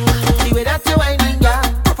 The way that you whining, girl,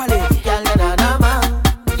 properly, girl, you na na ma.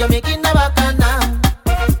 You're making the back and now,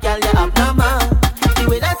 girl, you abnormal. The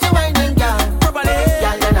way that you whining, girl, properly,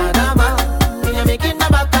 girl, you na na ma. You're making the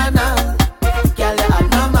back and now, girl, you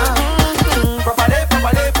abnormal. Properly,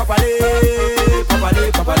 properly, properly, properly,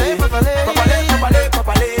 properly, properly, properly,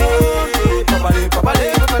 properly, properly,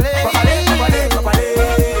 properly,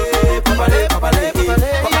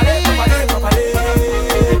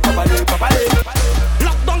 properly,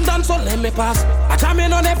 Lockdown done, so let me pass. I jam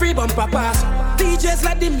in on every bumper pass. DJs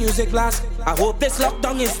let the music blast. I hope this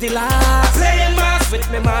lockdown is the last. Playing mass with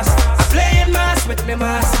me mass. Playing mass with me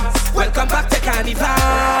mass. Welcome back to Carnival.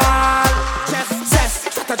 Cess.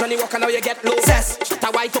 Shut a Johnny Walker, now you get low. Cess. Shut a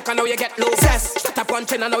White Walker, now you get low. Cess. Shut a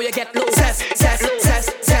Punching, now you get low. Cess.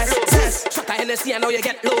 Shut a Hennessy, now you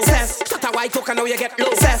get low. Cess. Shut a White Walker, now you get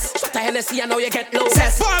low. Cess. Shut a Hennessy, now you get low.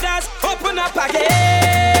 Cess. Borders open up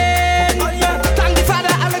again. Oh yeah. Thank the Father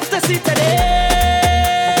Alex to see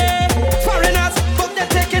today. Foreigners, but they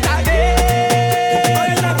take it again. Oh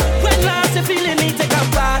yeah. When last you feeling need to come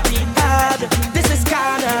party hard. This is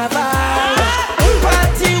Carnival.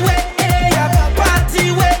 Party way,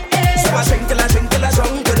 party way. So I drink till I drink till I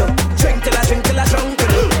drunk, drink till I drink till I drunk.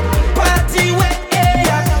 Party way,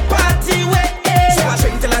 party way. So I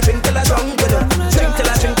drink till I drink till I drunk, drink till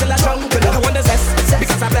I drink till I drunk. I want the zest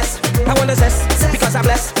because I'm blessed. I want the zest because I'm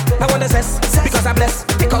blessed. I want the zest because I'm blessed.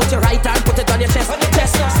 Pick out your right hand, put it on your chest.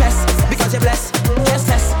 Chest, zest because you're blessed. Chest,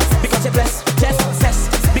 zest because you're blessed. Chest,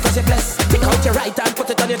 zest because you're blessed. Pick out your right hand, put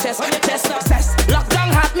it on your chest. Chest, zest.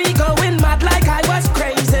 Lockdown had me going mad like I was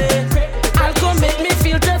crazy. Alcohol make me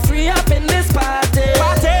feel to free up in this party.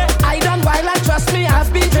 I don't while and trust me,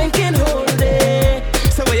 I've been drinking whole day.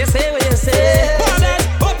 So what you say, what you say? Borders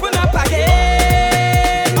open up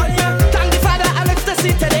again. Thank the Father Alex to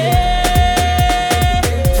see today.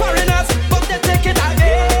 Foreigners, but they take it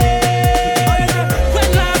again. When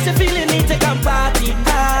last you feeling need to come party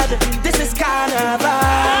hard. This is Carnival.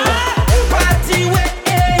 Party way,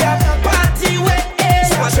 party way.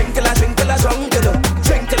 So I drink till I drink till I drunk,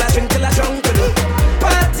 drink till I drink till I drunk.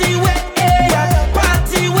 Party way,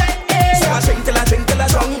 party way. So I drink till I drink till I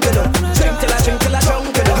drunk, drink till I drink till I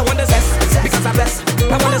drunk. I want the zest because I'm blessed.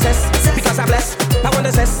 I want the zest because I'm blessed. I want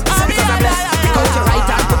the zest because I'm blessed. Because your right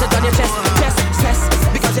hand, put it on your chest. Chest, zest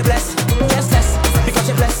because you're blessed. Chest, zest because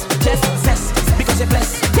you're blessed. Chest, zest because you're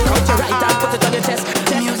blessed. Because your right hand, put it on your chest.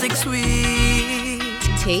 Music sweet.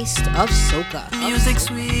 Taste of soca. Music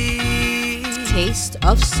sweet. Taste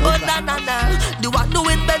of soca. Oh na na na, the one who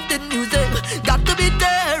invented music. Got to be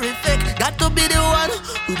terrific. Got to be the one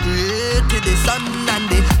who created the sun and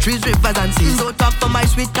the trees, rivers and seas. So tough for my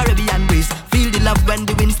sweet Caribbean breeze. Feel the love when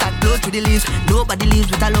the wind start blow through the leaves. Nobody leaves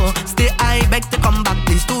with a low. Stay high, beg to come back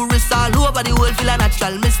please. Tourists all over the world feel a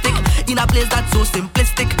natural mystic. In a place that's so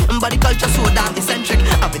simplistic, but the culture so damn eccentric.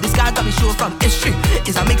 I be this card that we show from history.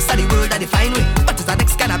 It's a mix of the world that define we. But it's the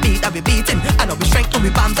next kind of beat that we beating. I know we strength to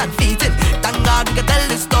we palms and feet in. Thank God we can tell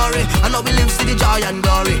this story. I know we live see the joy and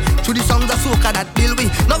glory. Through the songs of soca that build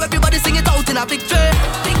we. Now everybody sing it out in a victory.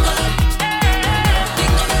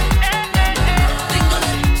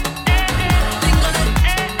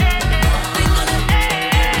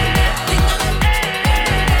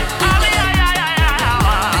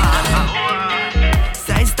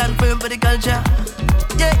 So I stand firm for the culture.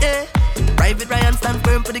 Yeah, yeah. Private Ryan stand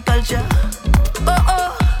firm for the culture. Oh,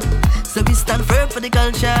 oh. So we stand firm for the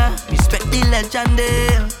culture. Respect the legend.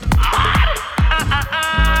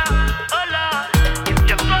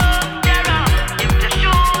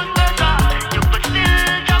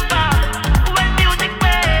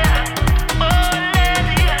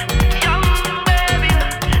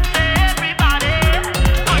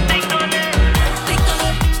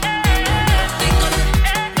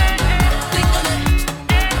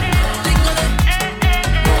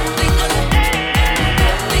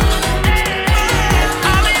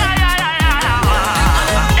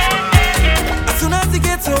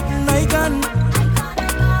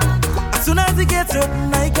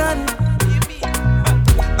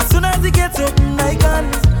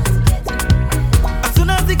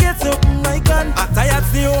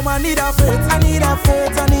 I need a faith, I need a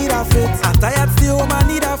faith, I need a faith. I tired stay home, I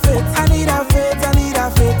need a faith, I need a faith, I need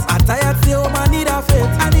a faith. I tired stay home, I need a faith,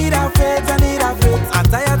 I need a faith, I need a faith. I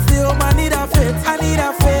tired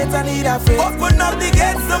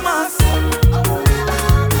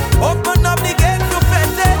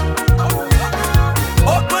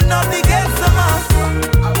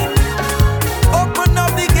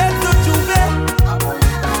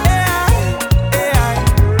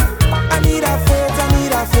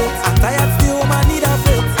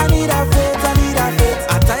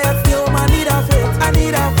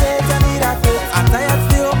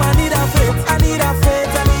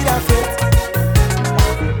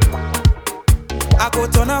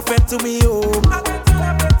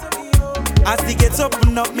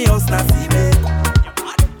me house not see me.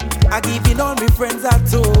 I giving all my friends a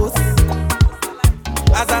toast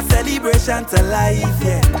as a celebration to life,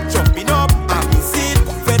 yeah. Jumping up, I miss it.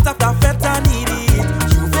 Fete after fete, I need it.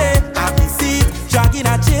 Juve, I miss it. Dragging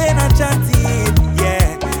a chain and chanting,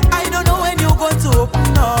 yeah. I don't know when you're going to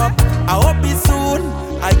open up. I hope it's soon.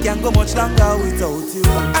 I can't go much longer without you.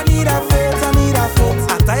 I need a fete, I need a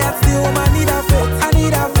fete. I'm tired still, I need a fete. I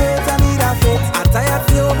need a fete, I need a fete. I'm tired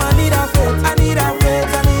still, I need a fete. I need a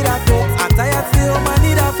fete, I need a fete. I'm tired still, I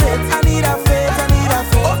need a fete. I need a fete, I need a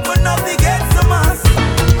fete. Open up the gates to mass.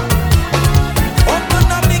 Open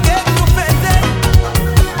up the gates to fete.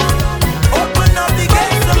 Open up the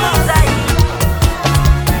gates to mass.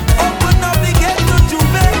 Open up the gates to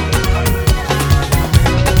Juve.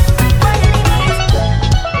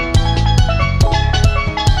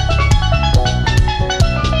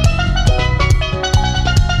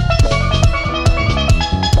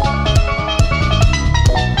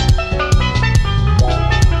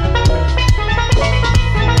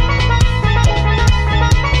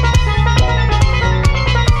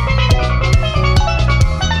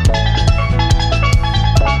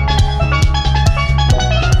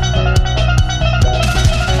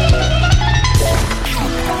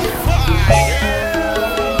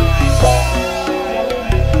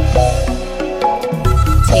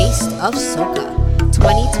 Taste of Soca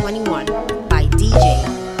 2021 by DJ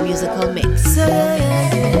Musical Mix. I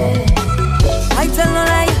tell no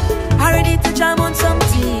lie, I ready to jam on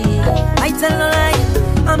something. I tell no lie,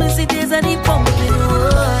 I'm in cities and it pumping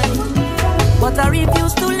on. But I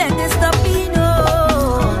refuse to let this stop me, no.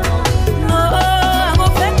 No, I'm a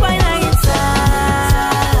fake by night inside.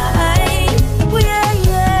 Oh, yeah,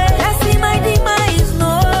 yeah. Let's see my demise,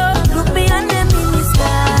 no. Look beyond them in the sky.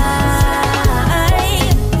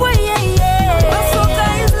 Oh, yeah, yeah. My soca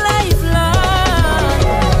is lifelong.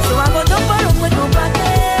 So I go jump around with no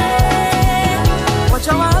packet. Watch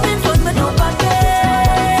how I'm having fun with no packet.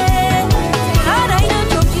 And I don't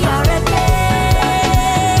joke, you already.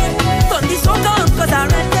 Turn this soca on, 'cause I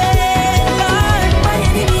read it. Lord, my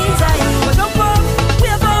enemies, I go jump up,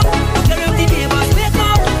 wake up. Look around the neighbors, wake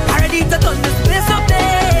up. I ready to turn this place up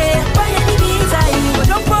there. My enemies, I go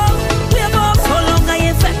jump up, wake up. So long I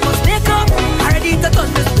ain't fat, must make up. I ready to turn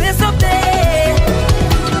this place up there.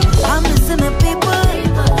 I'm missing the people,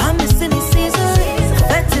 I'm missing the season.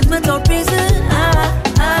 Betting without reason.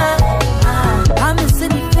 I'm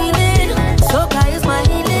missing the feeling. Soca is my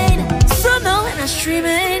healing. So now when I'm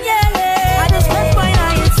streaming, yeah, yeah. I just went by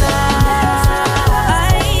night inside.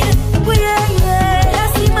 Oh, yeah, yeah. I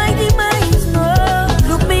see my demise, no.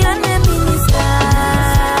 Look beyond them in the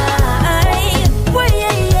sky. Oh,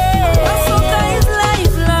 yeah, yeah. My soca is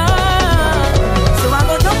lifelong. So I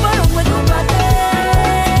go jump around with no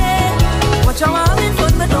packet. Watch how I'm having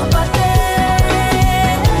fun with no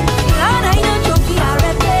packet. And I don't joke, you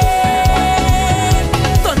already.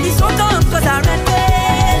 Turn this soca on, 'cause I read it.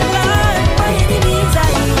 Lord, my enemies, I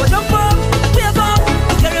go jump up, wake up.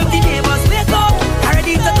 Look around the neighbors, wake up. I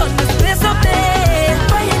ready to turn this place up there.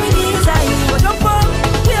 My enemies, I go jump up,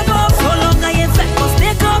 wake up. So long I ain't fat, must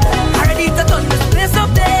make up. I ready to turn this place up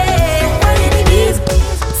there. My enemies,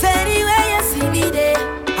 say anywhere you see me there.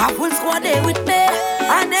 I full squad there with me.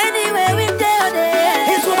 And anywhere we there,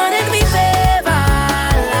 it's woman in me favor.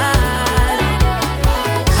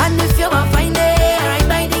 And if you want find it, right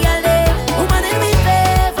by the alley, woman in me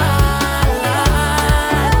favor.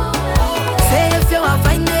 Say if you want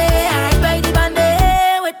find it, right by the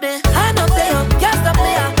bandit with me. Hand up there, can't stop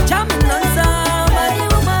there, jamming on somebody,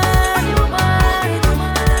 woman.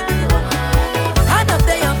 Hand up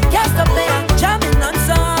there, can't stop there, jamming on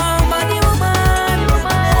somebody, woman.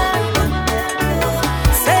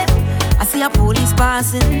 Say, I see a police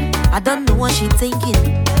passing, I don't know what she thinking.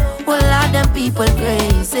 Well, all them people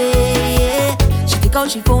crazy. She take out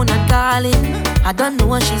she phone and calling. I don't know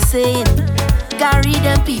what she's saying. Carry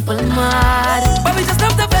them people mad. But we just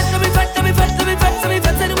love the vet, let me vet, let me vet, let me vet, let me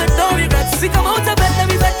vet, and with no regrets. We come out of bed, let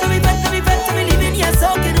me vet, let me vet, let me vet, let me living here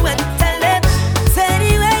soaking wet. Tell them, say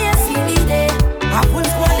anywhere you see me there, I full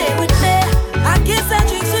squad there with me. I kiss and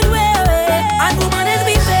drinks with way, and woman in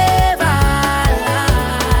me favor.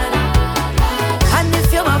 And if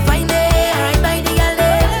you want find it, right by the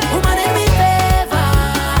alley, woman in me favor.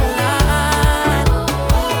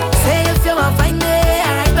 Say if you want find it,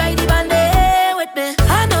 right by the bandit with me.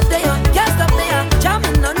 Hand up there, can't stop there,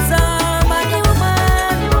 jamming on somebody,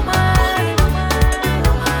 woman.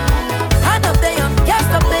 Hand up there, can't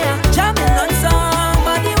stop there,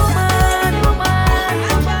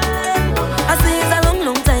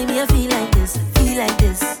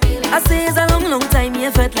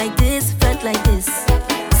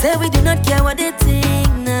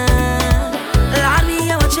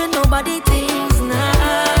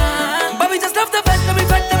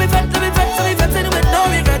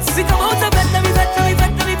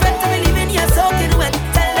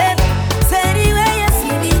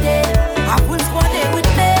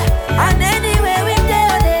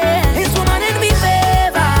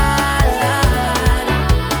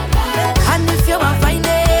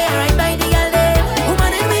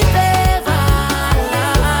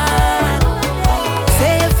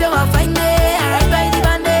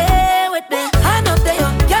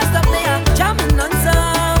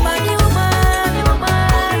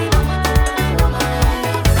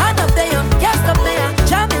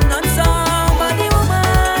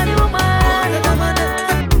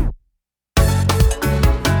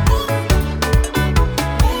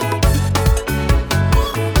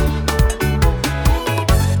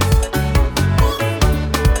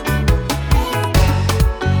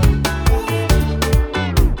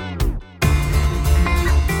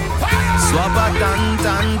 Swabba tan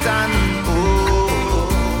tan tan.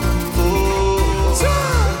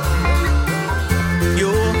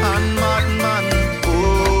 Johan Madman.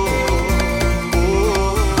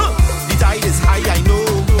 The tide is high, I know.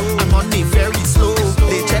 And money very slow.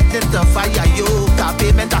 They threaten to fire you. Car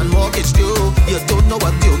payment and mortgage due. You don't know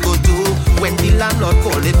what you go do when the landlord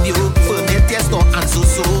calling you. Furniture store and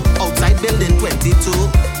so outside building 22.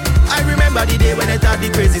 I remember the day when I thought the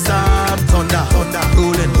crazy storm. Thunder,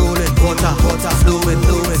 rolling, water, flowing.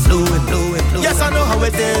 Yes, I know how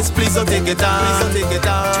it is. Please don't take it on.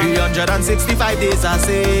 365 days, I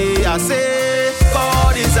say.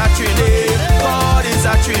 God is actually,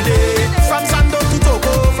 from Sando to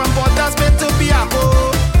Togo, from Port of Spain to Piaco.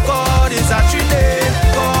 God is actually,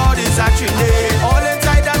 all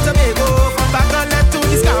inside that Tobago, from Bacalet to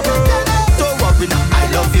Scarborough. Don't worry now, I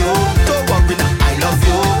love you. Don't worry now, I love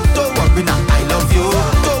you. Don't worry now, I love you.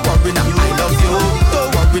 Don't worry now, I love you.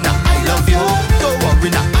 Don't worry now, I love you. Don't worry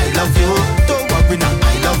now, I love you. Don't worry now,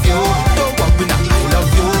 I love you. Don't worry now, I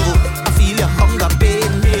love you. I feel your hunger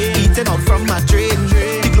pain, eating out from my drain.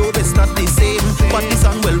 The globe is not the same, but the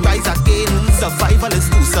sun will rise again. Survival is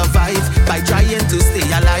to survive by trying to stay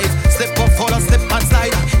alive. Slip or fall or slip and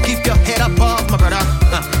slide. Keep your head up off, my brother.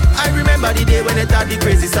 I remember the day when it had the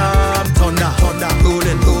crazy storm. Thunder,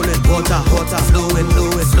 rolling, water, flowing.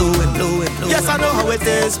 Yes, I know how it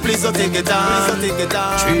is. Please don't take it on.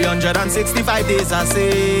 365 days, I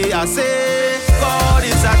say. God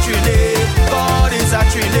is actually,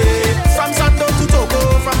 from Sando to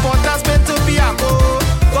Togo, from Port of Spain to Piaco.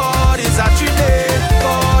 God is actually,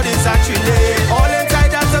 all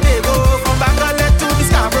inside that Tobago, from Bacalet to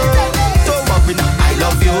Scarborough. Don't worry now, I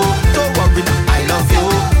love you. Don't worry now, I love you.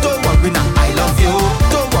 Don't worry now, I love you.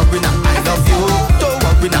 Don't worry now, I love you. Don't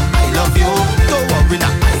worry now, I love you. Don't worry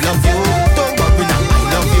now, I love you. Don't worry now, I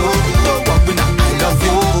love you. Don't worry now, I love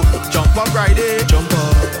you. Jump up Friday, jump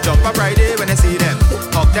up Friday when I see them.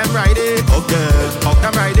 Hug them Friday, hug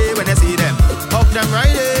them Friday when I see them. Hug them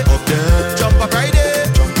Friday, jump up Friday,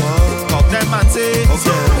 hug them and say,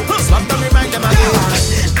 slap them, remind them again.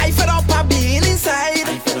 I fed up of being inside.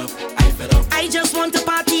 I just want to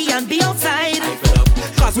party and be outside.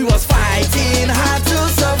 Cause we was fighting hard to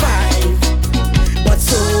survive, but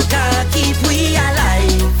soca keep we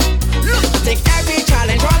alive. Look, take every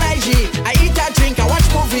challenge on IG. I eat, I drink, I watch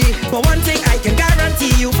movie. But one thing I can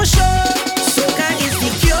guarantee you for sure, soca is the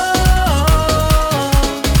cure.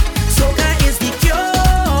 Soca is the cure.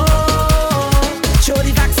 Show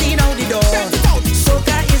the vaccine out the door.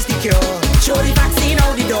 Soca is the cure. Show the vaccine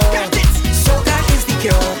out the door. Soca is the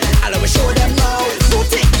cure. I'll always show them now.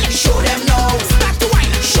 Show them now. Back to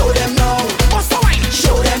white. Show them now. What's the white?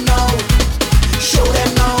 Show them now. Show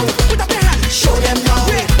them now. Put up your hand. Show them now.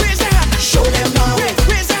 Raise your hand. Show them now.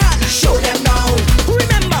 Raise your hand. Show them now.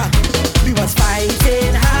 Remember, we was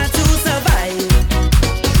fighting hard to survive,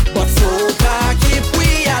 but soca keep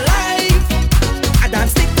we alive. I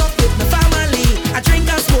dance TikTok with my family. I drink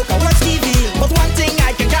and smoke, I watch TV. But one thing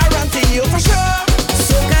I can guarantee you for sure,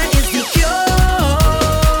 soca is the cure.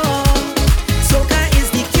 Soca is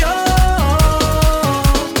the cure.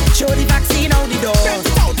 Show the vaccine out the door.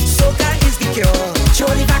 Soca is the cure. Show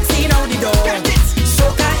the vaccine out the door.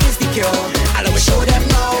 Soca is the cure. I'll always show them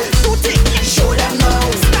now. Show them now.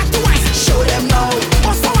 Show them now.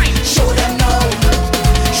 What's the white? Show them now.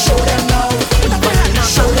 Show them now.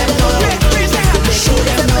 Show them now. Show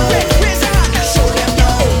them now. Show them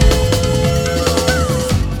now.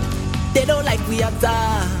 They don't like we are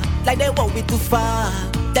dark, like they want we too far.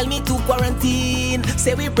 Tell me to quarantine,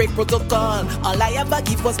 say we break protocol. All I ever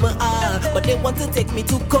give was my all, but they want to take me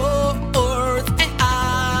to court.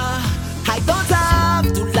 I don't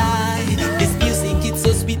have to lie. This music, it's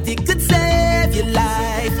so sweet, it could save your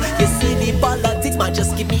life. You see the politics, man,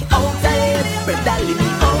 just give me all time. Brother, leave me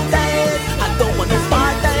all time. I don't want no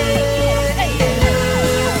part time.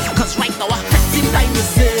 Cause right now I'm acting like me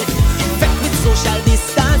say, infect with social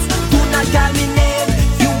distance. Do not call me name.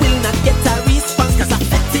 You will not get a response. Cause I'm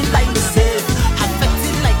acting like me say, I'm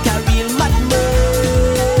acting like a real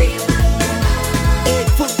madman. Hey,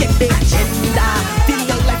 forget the agenda. Feel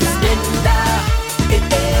your life is blender.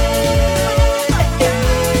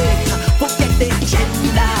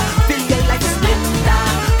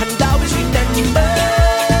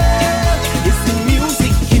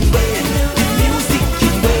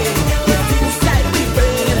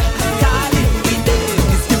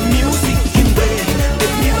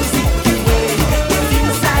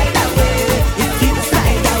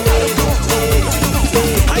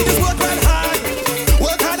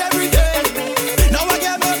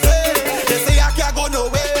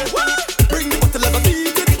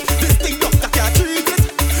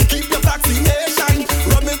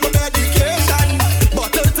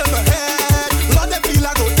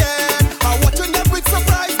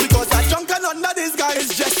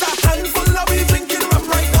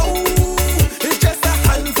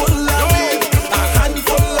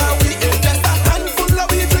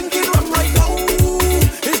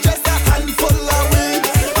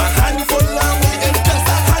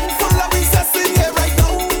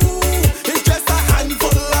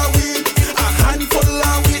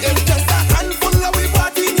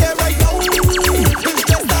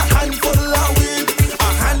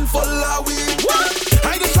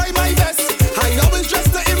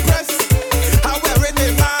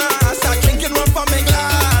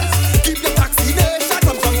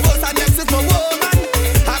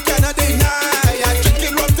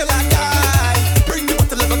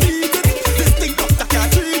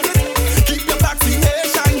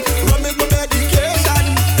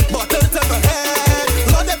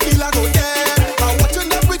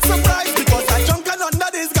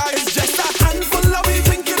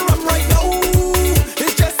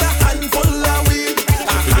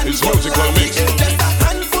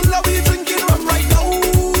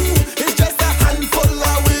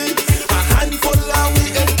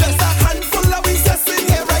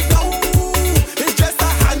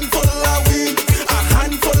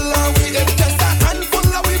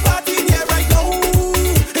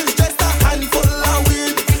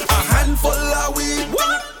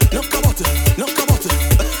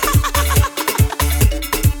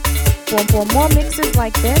 For more mixes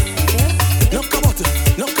like this. Look about it,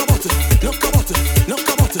 look about it, look about it, look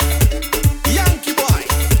about it. Yankee boy.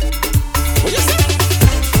 What you say?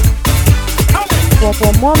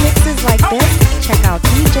 For more mixes like this, check out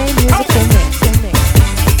DJ Musical Mix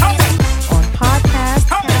on podcast,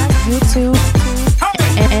 YouTube,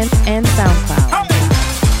 and SoundCloud.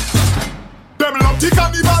 Them love the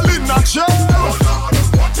carnival in a shell,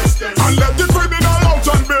 and let the criminal out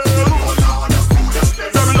and bail.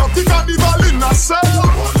 Them love the carnival in a cell,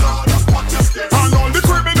 and all the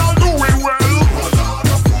criminal doing well.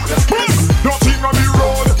 Nothing on the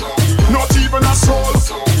road, not even a soul,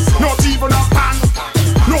 not even a pan.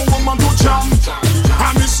 No woman to jam,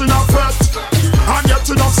 I'm missing a fet, I'm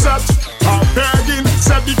getting upset. I'm begging,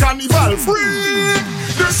 set the carnival free.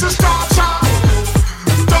 This is torture,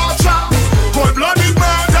 torture, cold-blooded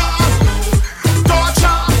murder,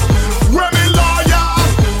 torture, women lawyer,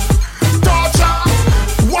 torture,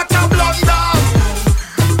 what a blunder,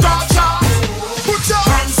 torture. Put your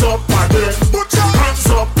hands up again, put your hands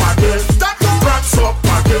up again, hands up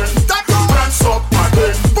again, hands up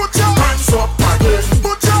again, put your hands up again,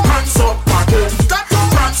 put your hands up again,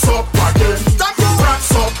 hands up again,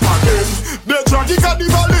 hands up again. They drag the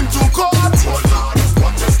carnival into court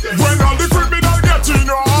when all the criminal getting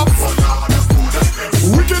off.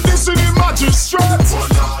 Wickedness in the magistrate,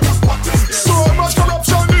 so much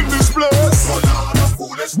corruption in this place.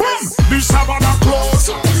 Boom! This Havana close,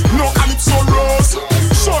 no calypso rose.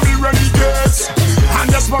 Show me renegades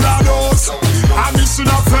and desperados. I'm missing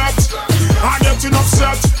a fet, I'm getting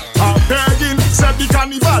upset. I'm begging, set the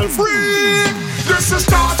carnival free.